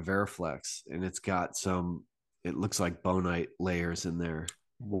Lance Mountain Veriflex and it's got it looks like Bonite layers in there.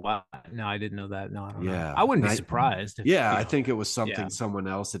 wow, no, I didn't know that. No, I don't know. Yeah. I wouldn't be surprised if, I think it was something someone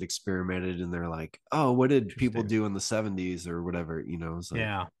else had experimented and they're like, oh, what did people do in the 70s or whatever? It's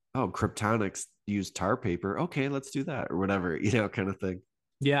like, oh, Kryptonics used tar paper. Okay, let's do that or whatever, kind of thing.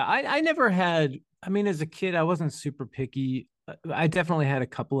 Yeah, I never had, I mean, as a kid, I wasn't super picky. I definitely had a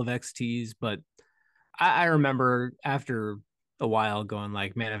couple of XTs, but I remember after a while going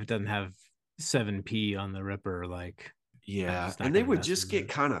like, man, if it doesn't have 7P on the Ripper, like, yeah, and they would just get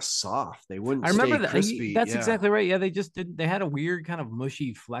kind of soft. They wouldn't. I remember stay crispy. That's exactly right. Yeah, they just did. They had a weird kind of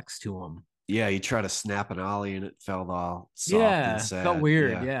mushy flex to them. Yeah, you try to snap an ollie and it felt all soft and sad. Felt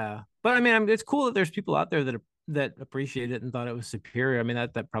weird. Yeah, but I mean, it's cool that there's people out there that appreciate it and thought it was superior. I mean,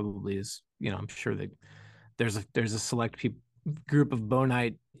 that probably is. I'm sure that there's a select group of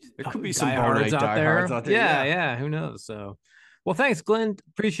Bonite. There could be some Bonite diehards out there. Yeah. Who knows? So, well, thanks, Glenn.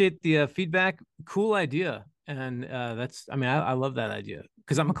 Appreciate the feedback. Cool idea. And I love that idea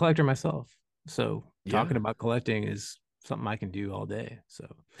because I'm a collector myself. So talking about collecting is something I can do all day. So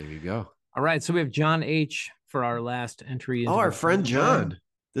there you go. All right. So we have John H for our last entry. Oh, our friend John.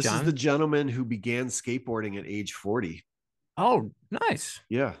 This is the gentleman who began skateboarding at age 40. Oh, nice.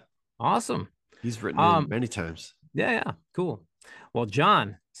 Yeah. Awesome. He's written in many times. Yeah. Cool. Well,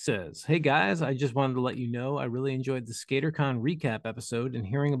 John says, hey guys, I just wanted to let you know I really enjoyed the SkaterCon recap episode, and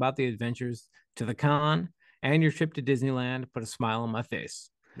hearing about the adventures to the con and your trip to Disneyland put a smile on my face.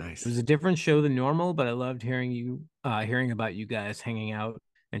 Nice. It was a different show than normal, but I loved hearing about you guys hanging out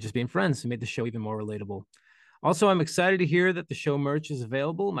and just being friends. It made the show even more relatable. Also, I'm excited to hear that the show merch is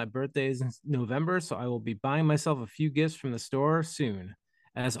available. My birthday is in November, so I will be buying myself a few gifts from the store soon.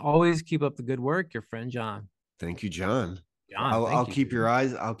 As always, keep up the good work. Your friend, John. Thank you, John. John, I'll keep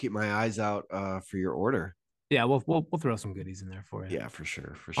my eyes out for your order. Yeah, we'll throw some goodies in there for you. Yeah, for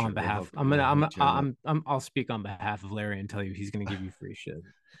sure. On behalf, I'll speak on behalf of Larry and tell you he's gonna give you free shit.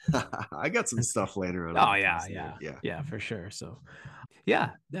 I got some stuff later on. Oh yeah, for sure. So, yeah,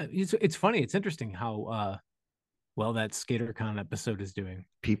 it's funny. It's interesting how well that SkaterCon episode is doing.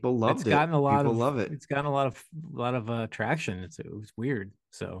 People loved it. People love it. It's gotten a lot of traction. It was weird.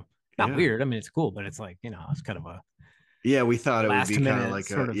 So not weird. I mean, it's cool, but it's like it's kind of a. Yeah, we thought it would be kind of like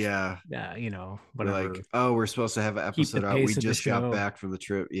whatever. Like, oh, we're supposed to have an episode out. We just got back from the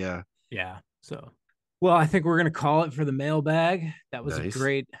trip. Yeah. Yeah. So, well, I think we're gonna call it for the mailbag. That was nice. a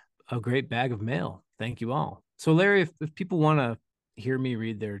great bag of mail. Thank you all. So, Larry, if people want to hear me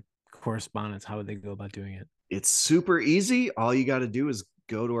read their correspondence, how would they go about doing it? It's super easy. All you got to do is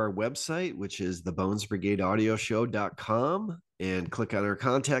go to our website, which is thebonesbrigadeaudioshow.com, and click on our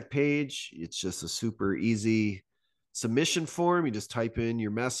contact page. It's just a super easy submission form. You just type in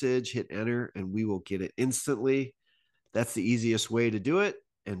your message, hit enter, and we will get it instantly. That's the easiest way to do it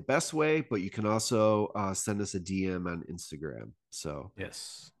and best way, but you can also send us a DM on Instagram. So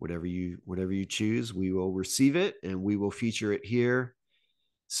yes, whatever you choose, we will receive it and we will feature it here.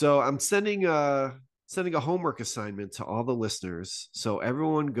 So I'm sending a homework assignment to all the listeners. So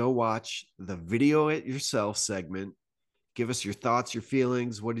everyone go watch the Video It Yourself segment. Give us your thoughts, your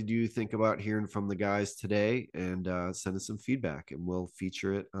feelings. What did you think about hearing from the guys today? And send us some feedback and we'll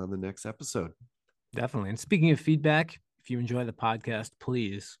feature it on the next episode. Definitely. And speaking of feedback, if you enjoy the podcast,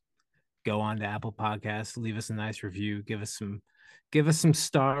 please go on to Apple Podcasts, leave us a nice review, give us some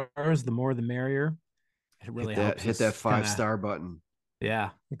stars. The more the merrier. It really helps. Hit that 5-star button. Yeah,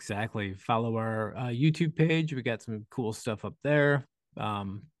 exactly. Follow our YouTube page. We got some cool stuff up there.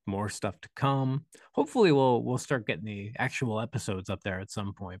 More stuff to come. Hopefully we'll start getting the actual episodes up there at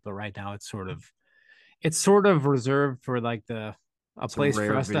some point. But right now it's sort of reserved for like a place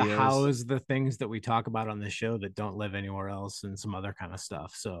for us to house the things that we talk about on the show that don't live anywhere else and some other kind of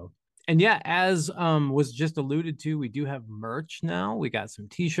stuff. So, and yeah, as was just alluded to, we do have merch now. We got some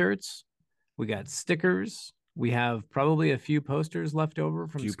t-shirts, we got stickers, we have probably a few posters left over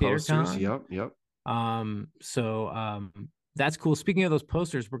from SkaterCon. Yep. So that's cool. Speaking of those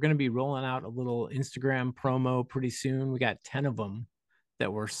posters, we're going to be rolling out a little Instagram promo pretty soon. We got 10 of them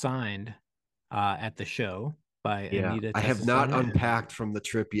that were signed at the show by Anita. I have not unpacked from the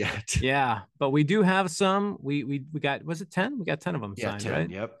trip yet. Yeah, but we do have some. We got, was it 10? We got 10 of them signed, 10, right?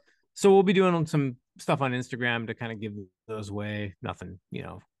 Yep. So we'll be doing some stuff on Instagram to kind of give those away. Nothing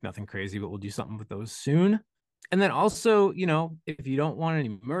crazy, but we'll do something with those soon. And then also, if you don't want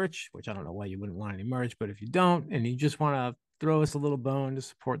any merch, which I don't know why you wouldn't want any merch, but if you don't, and you just want to throw us a little bone to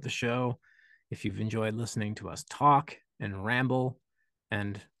support the show, if you've enjoyed listening to us talk and ramble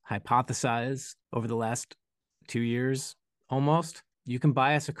and hypothesize over the last 2 years almost, you can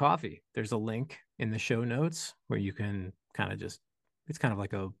buy us a coffee. There's a link in the show notes where you can kind of it's kind of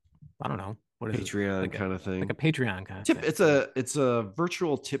like a, I don't know, what is Patreon it? kind of thing. Like a Patreon kind of tip. thing. It's a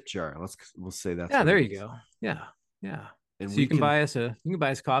virtual tip jar. We'll say that. Yeah, there you go. Yeah. And so you can buy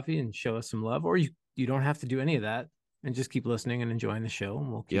us coffee and show us some love, or you don't have to do any of that and just keep listening and enjoying the show,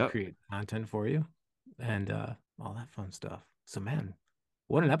 and we'll keep creating content for you and all that fun stuff. So man,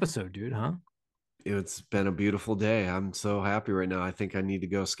 what an episode, dude, huh? It's been a beautiful day. I'm so happy right now. I think I need to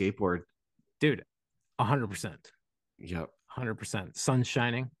go skateboard. Dude, 100%. Yep. 100%. Sun's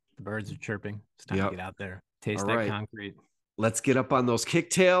shining. The birds are chirping. It's time to get out there. Taste that concrete. Let's get up on those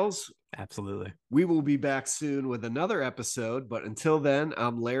kicktails. Absolutely. We will be back soon with another episode. But until then,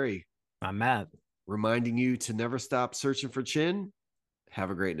 I'm Larry. I'm Matt. Reminding you to never stop searching for chin. Have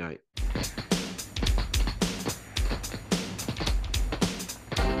a great night.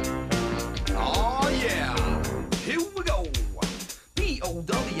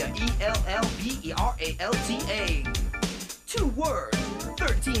 WELLBERALTA. 2 words,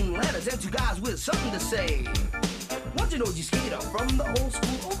 13 letters, and 2 guys with something to say. Once an OG skater from the old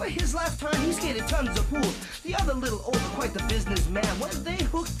school, over his lifetime he skated tons of pools. The other little older, quite the businessman. When they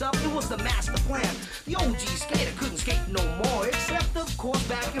hooked up, it was the master plan. The OG skater couldn't skate no more, except of course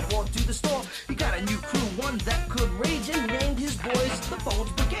back and forth to the store. He got a new crew, one that could rage, and named his boys the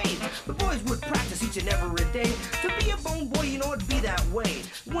Bones Brigade. The boys would practice each and every day. To be a bone boy, it'd be that way.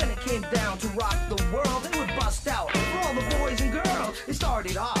 When it came down to rock the world, they would bust out for all the boys and girls. It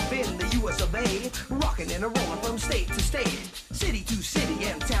started off in the US of A, rocking and a rolling from state to state, city to city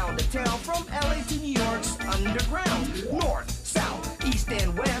and town to town, from LA to New York's underground, north, south, east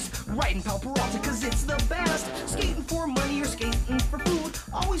and west, riding Pal Peralta cause it's the best, skating for money or skating for food,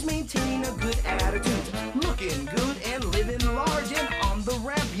 always maintaining a good attitude, looking good and living large, and on the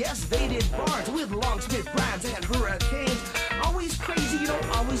ramp, yes they did bars with Longsmith brands and Hurricanes, always crazy,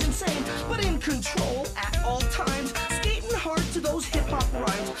 always insane, but in control at all times, skating hard to those hip-hop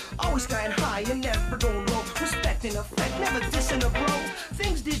rhymes, always flying high and never going low, respecting effect, never dissing a bro.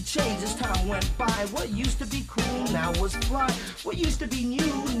 Things did change as time went by. What used to be cool now was fly. What used to be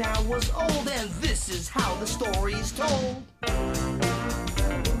new now was old, and this is how the story's told.